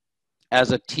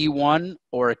as a T1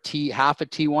 or half a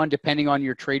T1, depending on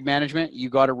your trade management. You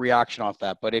got a reaction off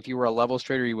that. But if you were a levels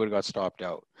trader, you would have got stopped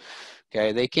out.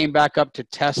 Okay, they came back up to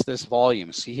test this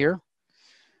volume. See here?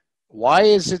 Why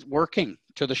is it working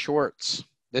to the shorts?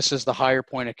 This is the higher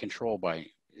point of control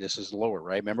this is lower,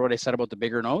 right? Remember what I said about the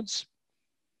bigger nodes?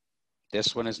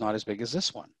 This one is not as big as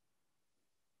this one.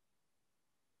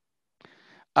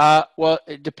 Well,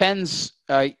 it depends.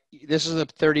 This is a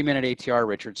 30-minute ATR,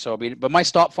 Richard. So, but my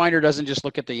stop finder doesn't just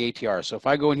look at the ATR. So if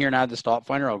I go in here and add the stop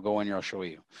finder, I'll go in here, I'll show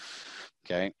you.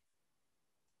 Okay.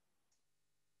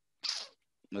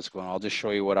 Let's go on. I'll just show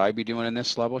you what I'd be doing in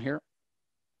this level here.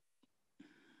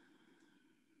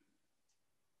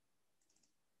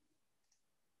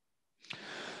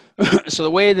 So the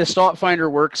way the stop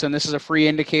finder works, and this is a free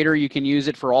indicator, you can use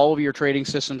it for all of your trading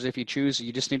systems if you choose.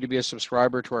 You just need to be a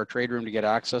subscriber to our trade room to get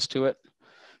access to it.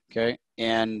 Okay.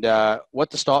 And what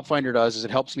the stop finder does is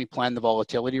it helps me plan the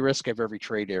volatility risk of every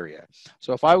trade area.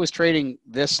 So if I was trading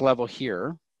this level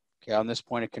here, okay, on this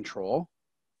point of control,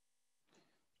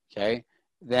 okay,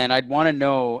 then I'd want to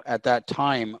know at that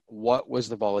time, what was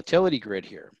the volatility grid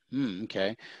here?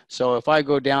 Okay. So if I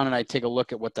go down and I take a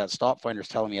look at what that stop finder is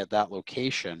telling me at that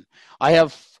location, I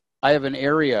have an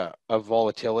area of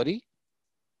volatility.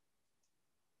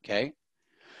 Okay.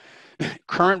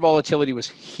 Current volatility was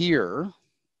here,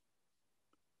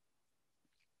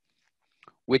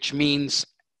 which means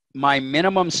my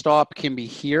minimum stop can be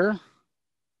here.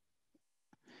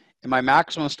 And my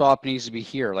maximum stop needs to be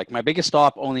here. Like my biggest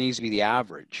stop only needs to be the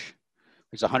average.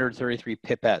 It's 133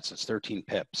 pipettes. It's 13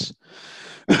 pips.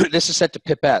 This is set to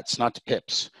pipettes, not to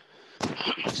pips.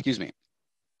 Excuse me.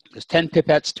 There's 10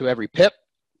 pipettes to every pip.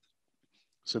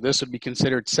 So this would be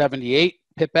considered 78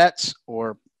 pipettes,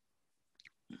 or,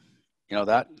 you know,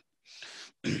 that,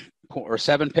 or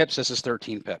 7 pips, this is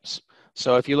 13 pips.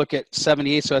 So if you look at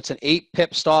 78, so it's an 8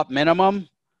 pip stop minimum,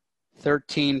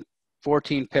 13,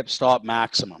 14 pip stop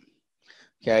maximum.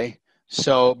 Okay.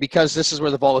 So because this is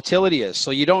where the volatility is.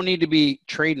 So you don't need to be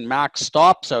trading max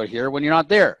stops out here when you're not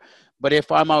there. But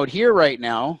if I'm out here right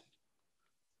now,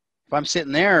 if I'm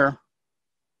sitting there,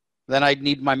 then I'd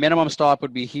need my minimum stop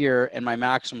would be here and my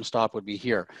maximum stop would be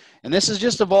here. And this is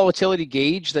just a volatility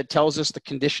gauge that tells us the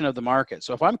condition of the market.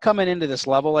 So if I'm coming into this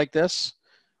level like this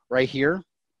right here,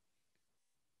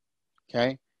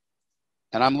 okay,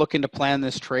 and I'm looking to plan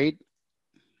this trade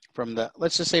from the,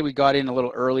 let's just say we got in a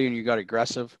little early and you got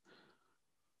aggressive,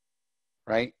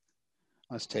 right?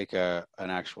 Let's take an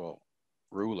actual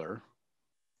ruler.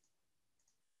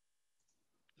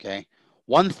 Okay,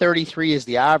 133 is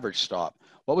the average stop.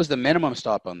 What was the minimum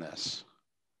stop on this?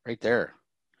 Right there.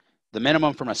 The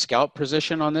minimum from a scalp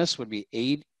position on this would be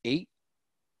 8.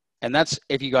 And that's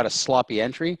if you got a sloppy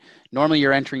entry. Normally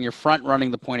you're entering, you're front running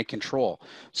the point of control.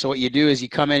 So what you do is you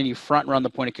come in and you front run the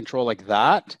point of control like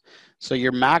that. So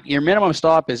your minimum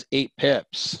stop is 8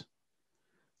 pips.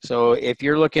 So if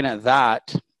you're looking at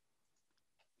that,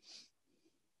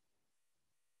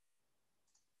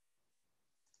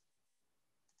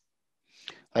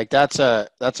 like that's a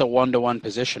 1-to-1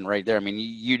 position right there. I mean,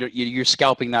 you're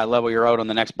scalping that level, you're out on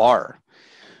the next bar.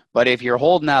 But if you're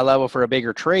holding that level for a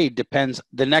bigger trade, depends.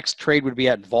 The next trade would be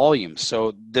at volume.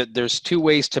 So there's 2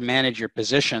 ways to manage your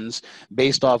positions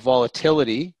based off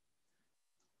volatility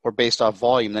or based off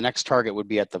volume. The next target would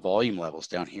be at the volume levels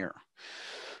down here.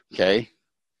 Okay.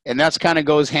 And that's kind of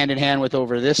goes hand in hand with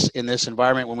over this in this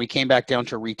environment. When we came back down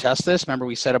to retest this, remember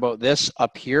we said about this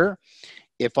up here.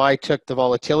 If I took the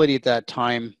volatility at that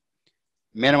time,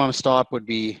 minimum stop would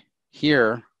be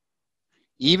here.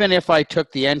 Even if I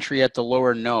took the entry at the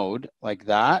lower node like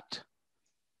that,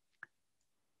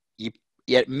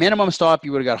 at minimum stop,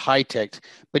 you would have got high ticked.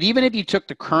 But even if you took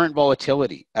the current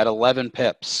volatility at 11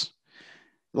 pips,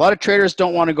 a lot of traders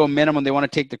don't want to go minimum. They want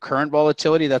to take the current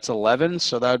volatility. That's 11.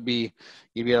 So that would be,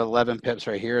 you'd be at 11 pips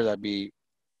right here. That'd be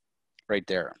right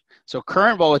there. So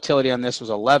current volatility on this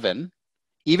was 11.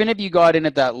 Even if you got in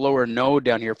at that lower node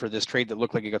down here for this trade that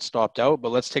looked like it got stopped out,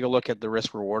 but let's take a look at the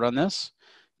risk reward on this.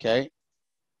 Okay.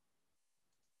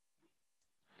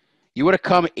 You would have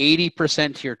come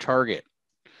 80% to your target.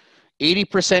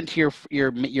 80% to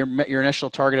your initial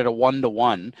target at a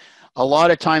 1-to-1. A lot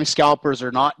of times scalpers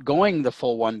are not going the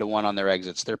full 1-to-1 on their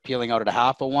exits. They're peeling out at a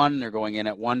 0.5-to-1. They're going in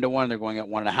at 1-to-1. They're going at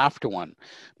 1.5-to-1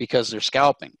 because they're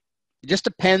scalping. It just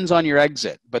depends on your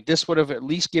exit, but this would have at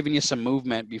least given you some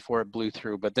movement before it blew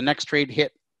through. But the next trade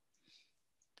hit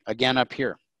again up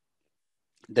here.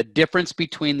 The difference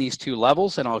between these 2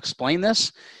 levels, and I'll explain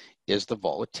this, is the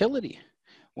volatility.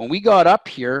 When we got up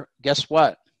here, guess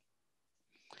what?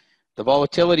 The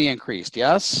volatility increased,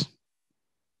 yes?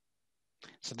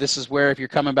 So this is where if you're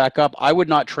coming back up, I would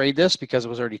not trade this because it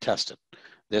was already tested.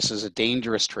 This is a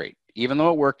dangerous trade. Even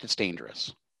though it worked, it's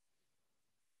dangerous.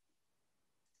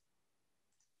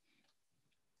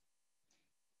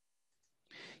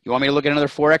 You want me to look at another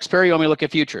Forex pair? Or you want me to look at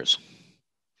futures?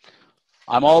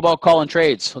 I'm all about calling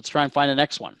trades. Let's try and find the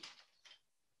next one.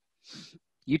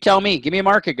 You tell me. Give me a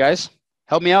market, guys.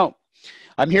 Help me out.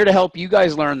 I'm here to help you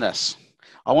guys learn this.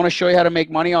 I want to show you how to make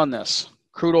money on this.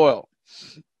 Crude oil.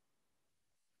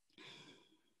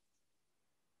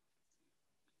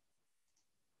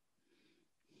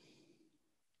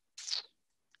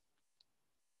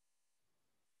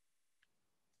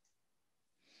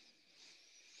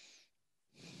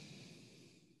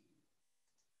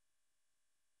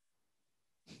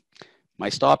 My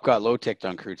stop got low ticked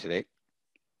on crude today.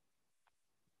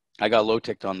 I got low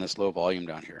ticked on this low volume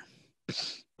down here,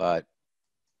 but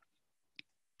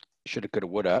shoulda, coulda,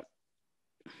 woulda.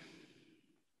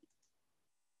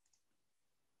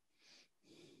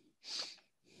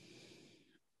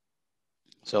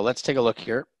 So let's take a look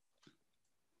here.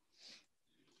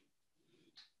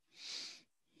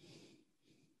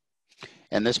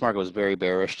 And this market was very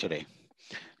bearish today,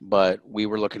 but we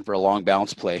were looking for a long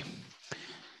bounce play.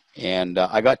 And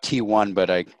I got T1, but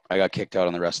I got kicked out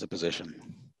on the rest of the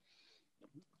position.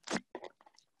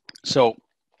 So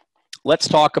let's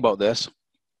talk about this.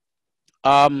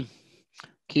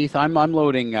 Keith, I'm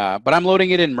loading, but I'm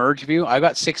loading it in merge view. I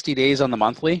got 60 days on the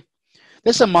monthly.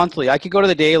 This is a monthly. I could go to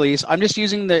the dailies. I'm just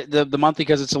using the monthly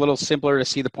because it's a little simpler to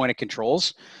see the point of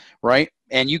controls, right?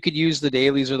 And you could use the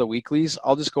dailies or the weeklies.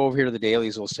 I'll just go over here to the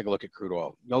dailies. Let's take a look at crude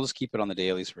oil. I'll just keep it on the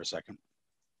dailies for a second.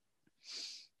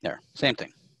 There, same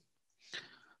thing.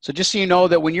 So just so you know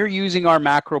that when you're using our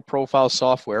macro profile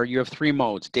software, you have 3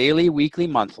 modes: daily, weekly,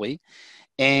 monthly.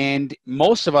 And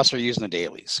most of us are using the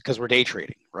dailies because we're day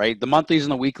trading, right? The monthlies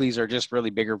and the weeklies are just really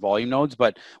bigger volume nodes.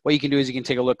 But what you can do is you can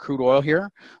take a look at crude oil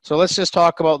here. So let's just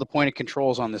talk about the point of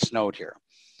controls on this node here.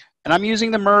 And I'm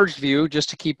using the merged view just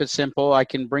to keep it simple. I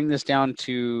can bring this down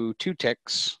to 2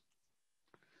 ticks.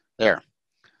 There.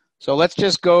 So let's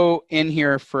just go in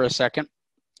here for a second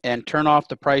and turn off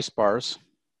the price bars.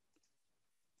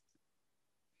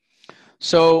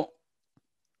 So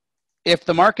if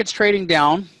the market's trading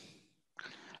down,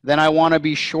 then I want to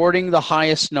be shorting the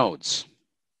highest nodes,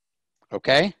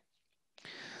 okay?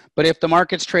 But if the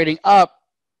market's trading up,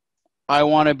 I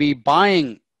want to be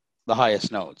buying the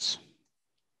highest nodes.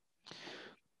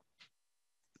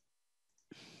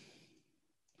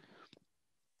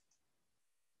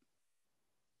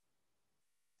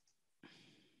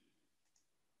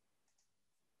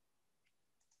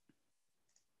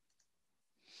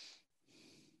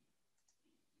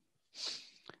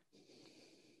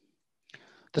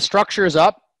 The structure is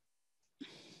up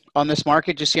on this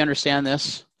market, just so you understand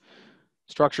this.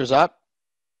 Structure's up.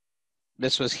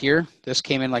 This was here. This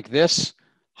came in like this.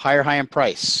 Higher high in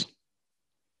price.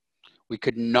 We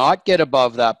could not get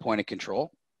above that point of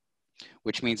control,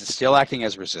 which means it's still acting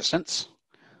as resistance.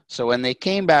 So when they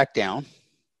came back down,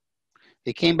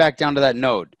 they came back down to that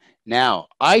node. Now,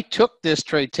 I took this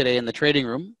trade today in the trading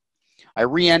room. I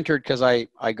re-entered because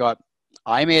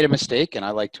I made a mistake, and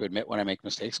I like to admit when I make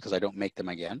mistakes because I don't make them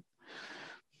again.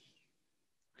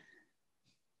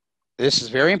 This is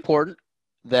very important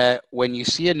that when you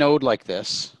see a node like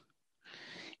this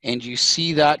and you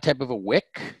see that type of a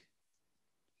wick,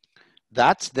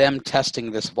 that's them testing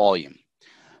this volume.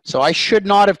 So I should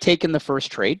not have taken the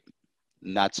first trade.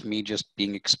 And that's me just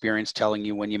being experienced telling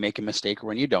you when you make a mistake or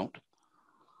when you don't.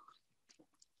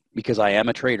 Because I am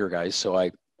a trader, guys, so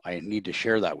I need to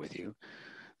share that with you.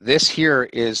 This here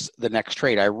is the next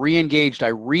trade. I re-engaged, I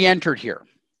re-entered here.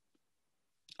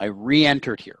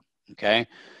 Okay?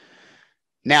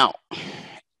 Now,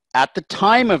 at the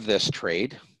time of this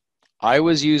trade, I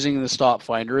was using the stop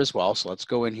finder as well. So let's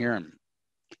go in here and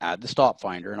add the stop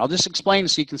finder. And I'll just explain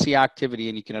so you can see activity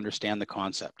and you can understand the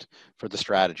concept for the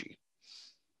strategy.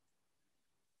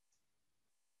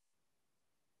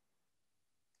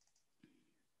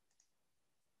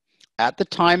 At the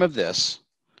time of this,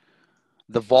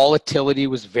 the volatility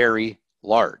was very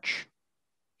large.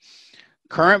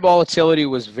 Current volatility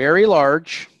was very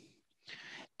large,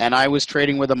 and I was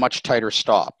trading with a much tighter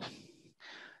stop.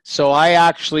 So I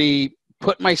actually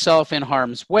put myself in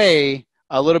harm's way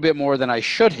a little bit more than I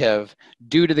should have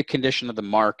due to the condition of the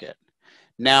market.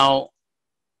 Now,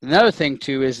 another thing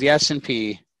too is the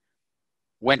S&P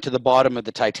went to the bottom of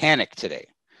the Titanic today.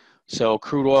 So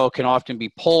crude oil can often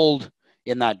be pulled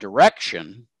in that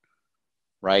direction,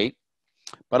 right?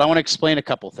 But I want to explain a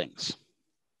couple things.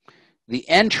 The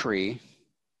entry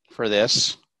for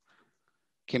this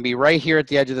can be right here at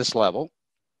the edge of this level,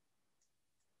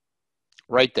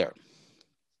 right there.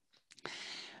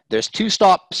 There's 2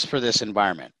 stops for this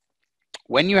environment.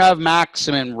 When you have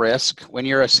maximum risk, when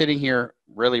you're sitting here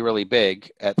really, really big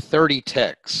at 30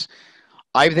 ticks,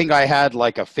 I think I had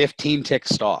like a 15 tick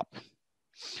stop.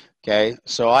 Okay,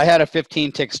 so I had a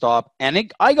 15 tick stop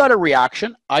and I got a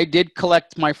reaction. I did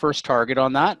collect my first target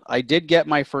on that. I did get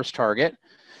my first target,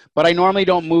 but I normally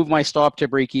don't move my stop to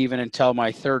break even until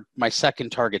my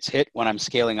second target's hit when I'm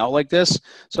scaling out like this.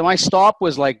 So my stop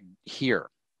was like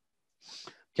here.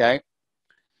 Okay.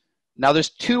 Now there's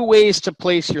 2 ways to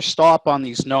place your stop on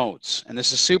these nodes, and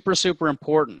this is super, super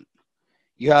important.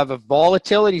 You have a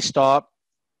volatility stop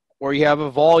or you have a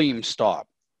volume stop.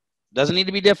 Doesn't need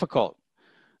to be difficult.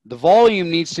 The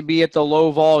volume needs to be at the low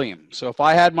volume. So if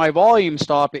I had my volume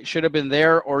stop, it should have been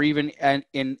there or even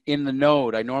in the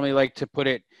node. I normally like to put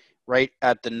it right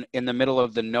in the middle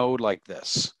of the node like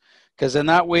this. Because in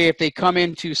that way, if they come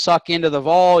in to suck into the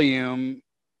volume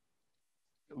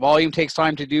takes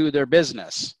time to do their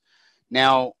business.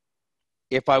 Now,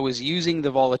 if I was using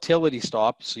the volatility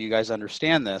stop, so you guys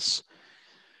understand this,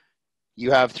 you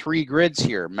have 3 grids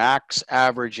here, max,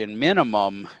 average, and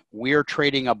minimum. We're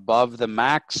trading above the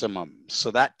maximum. So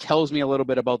that tells me a little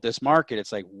bit about this market.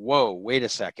 It's like, whoa, wait a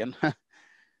second.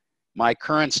 My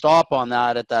current stop on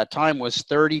that at that time was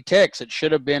 30 ticks. It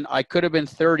should have been, I could have been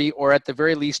 30 or at the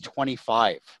very least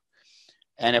 25.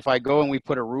 And if I go and we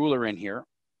put a ruler in here,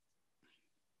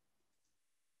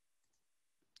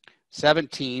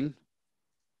 17,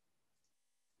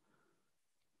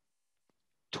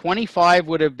 25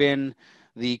 would have been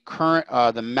the current,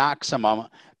 the maximum,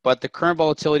 but the current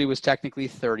volatility was technically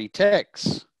 30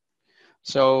 ticks.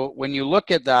 So when you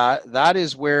look at that, that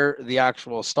is where the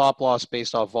actual stop loss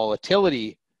based off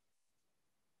volatility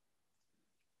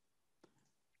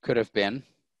could have been.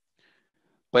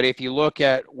 But if you look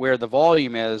at where the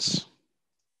volume is,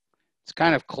 it's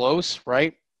kind of close,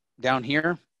 right? Down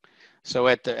here. So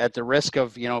at the risk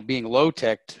of, being low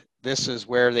ticked, this is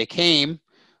where they came.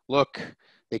 Look,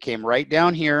 they came right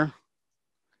down here.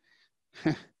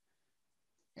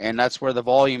 And that's where the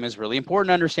volume is really important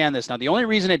to understand this. Now, the only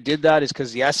reason it did that is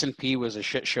because the S&P was a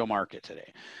shit show market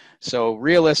today. So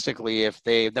realistically, if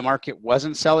the market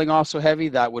wasn't selling off so heavy,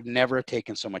 that would never have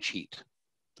taken so much heat.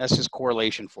 That's just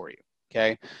correlation for you,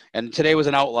 okay? And today was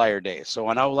an outlier day. So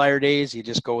on outlier days, you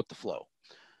just go with the flow,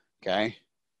 okay?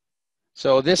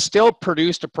 So this still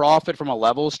produced a profit from a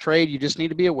levels trade. You just need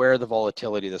to be aware of the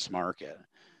volatility of this market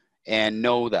and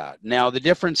know that. Now, the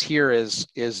difference here is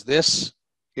this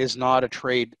is not a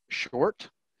trade short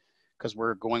because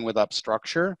we're going with up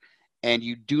structure, and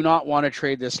you do not want to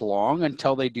trade this long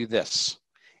until they do this.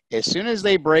 As soon as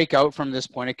they break out from this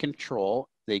point of control,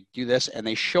 they do this and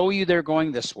they show you they're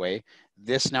going this way.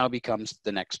 This now becomes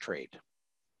the next trade.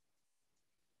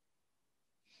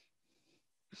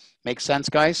 Make sense,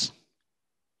 guys?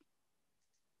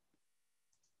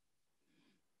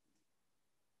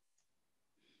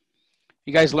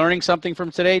 You guys learning something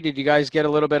from today? Did you guys get a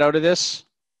little bit out of this?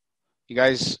 You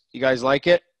guys like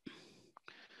it?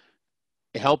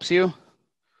 It helps you?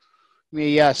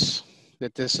 Me, yes,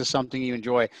 that this is something you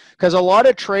enjoy. Because a lot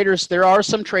of traders, there are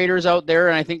some traders out there,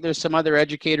 and I think there's some other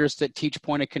educators that teach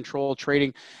point of control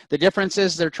trading. The difference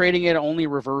is they're trading at only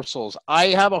reversals. I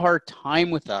have a hard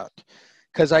time with that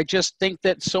because I just think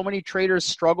that so many traders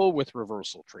struggle with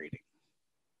reversal trading.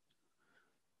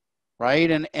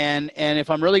 Right? And if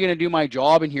I'm really going to do my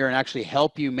job in here and actually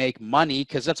help you make money,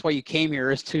 because that's why you came here,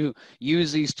 is to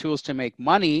use these tools to make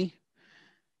money,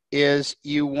 is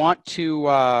you want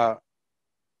to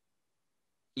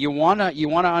you want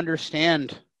to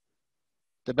understand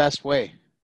the best way.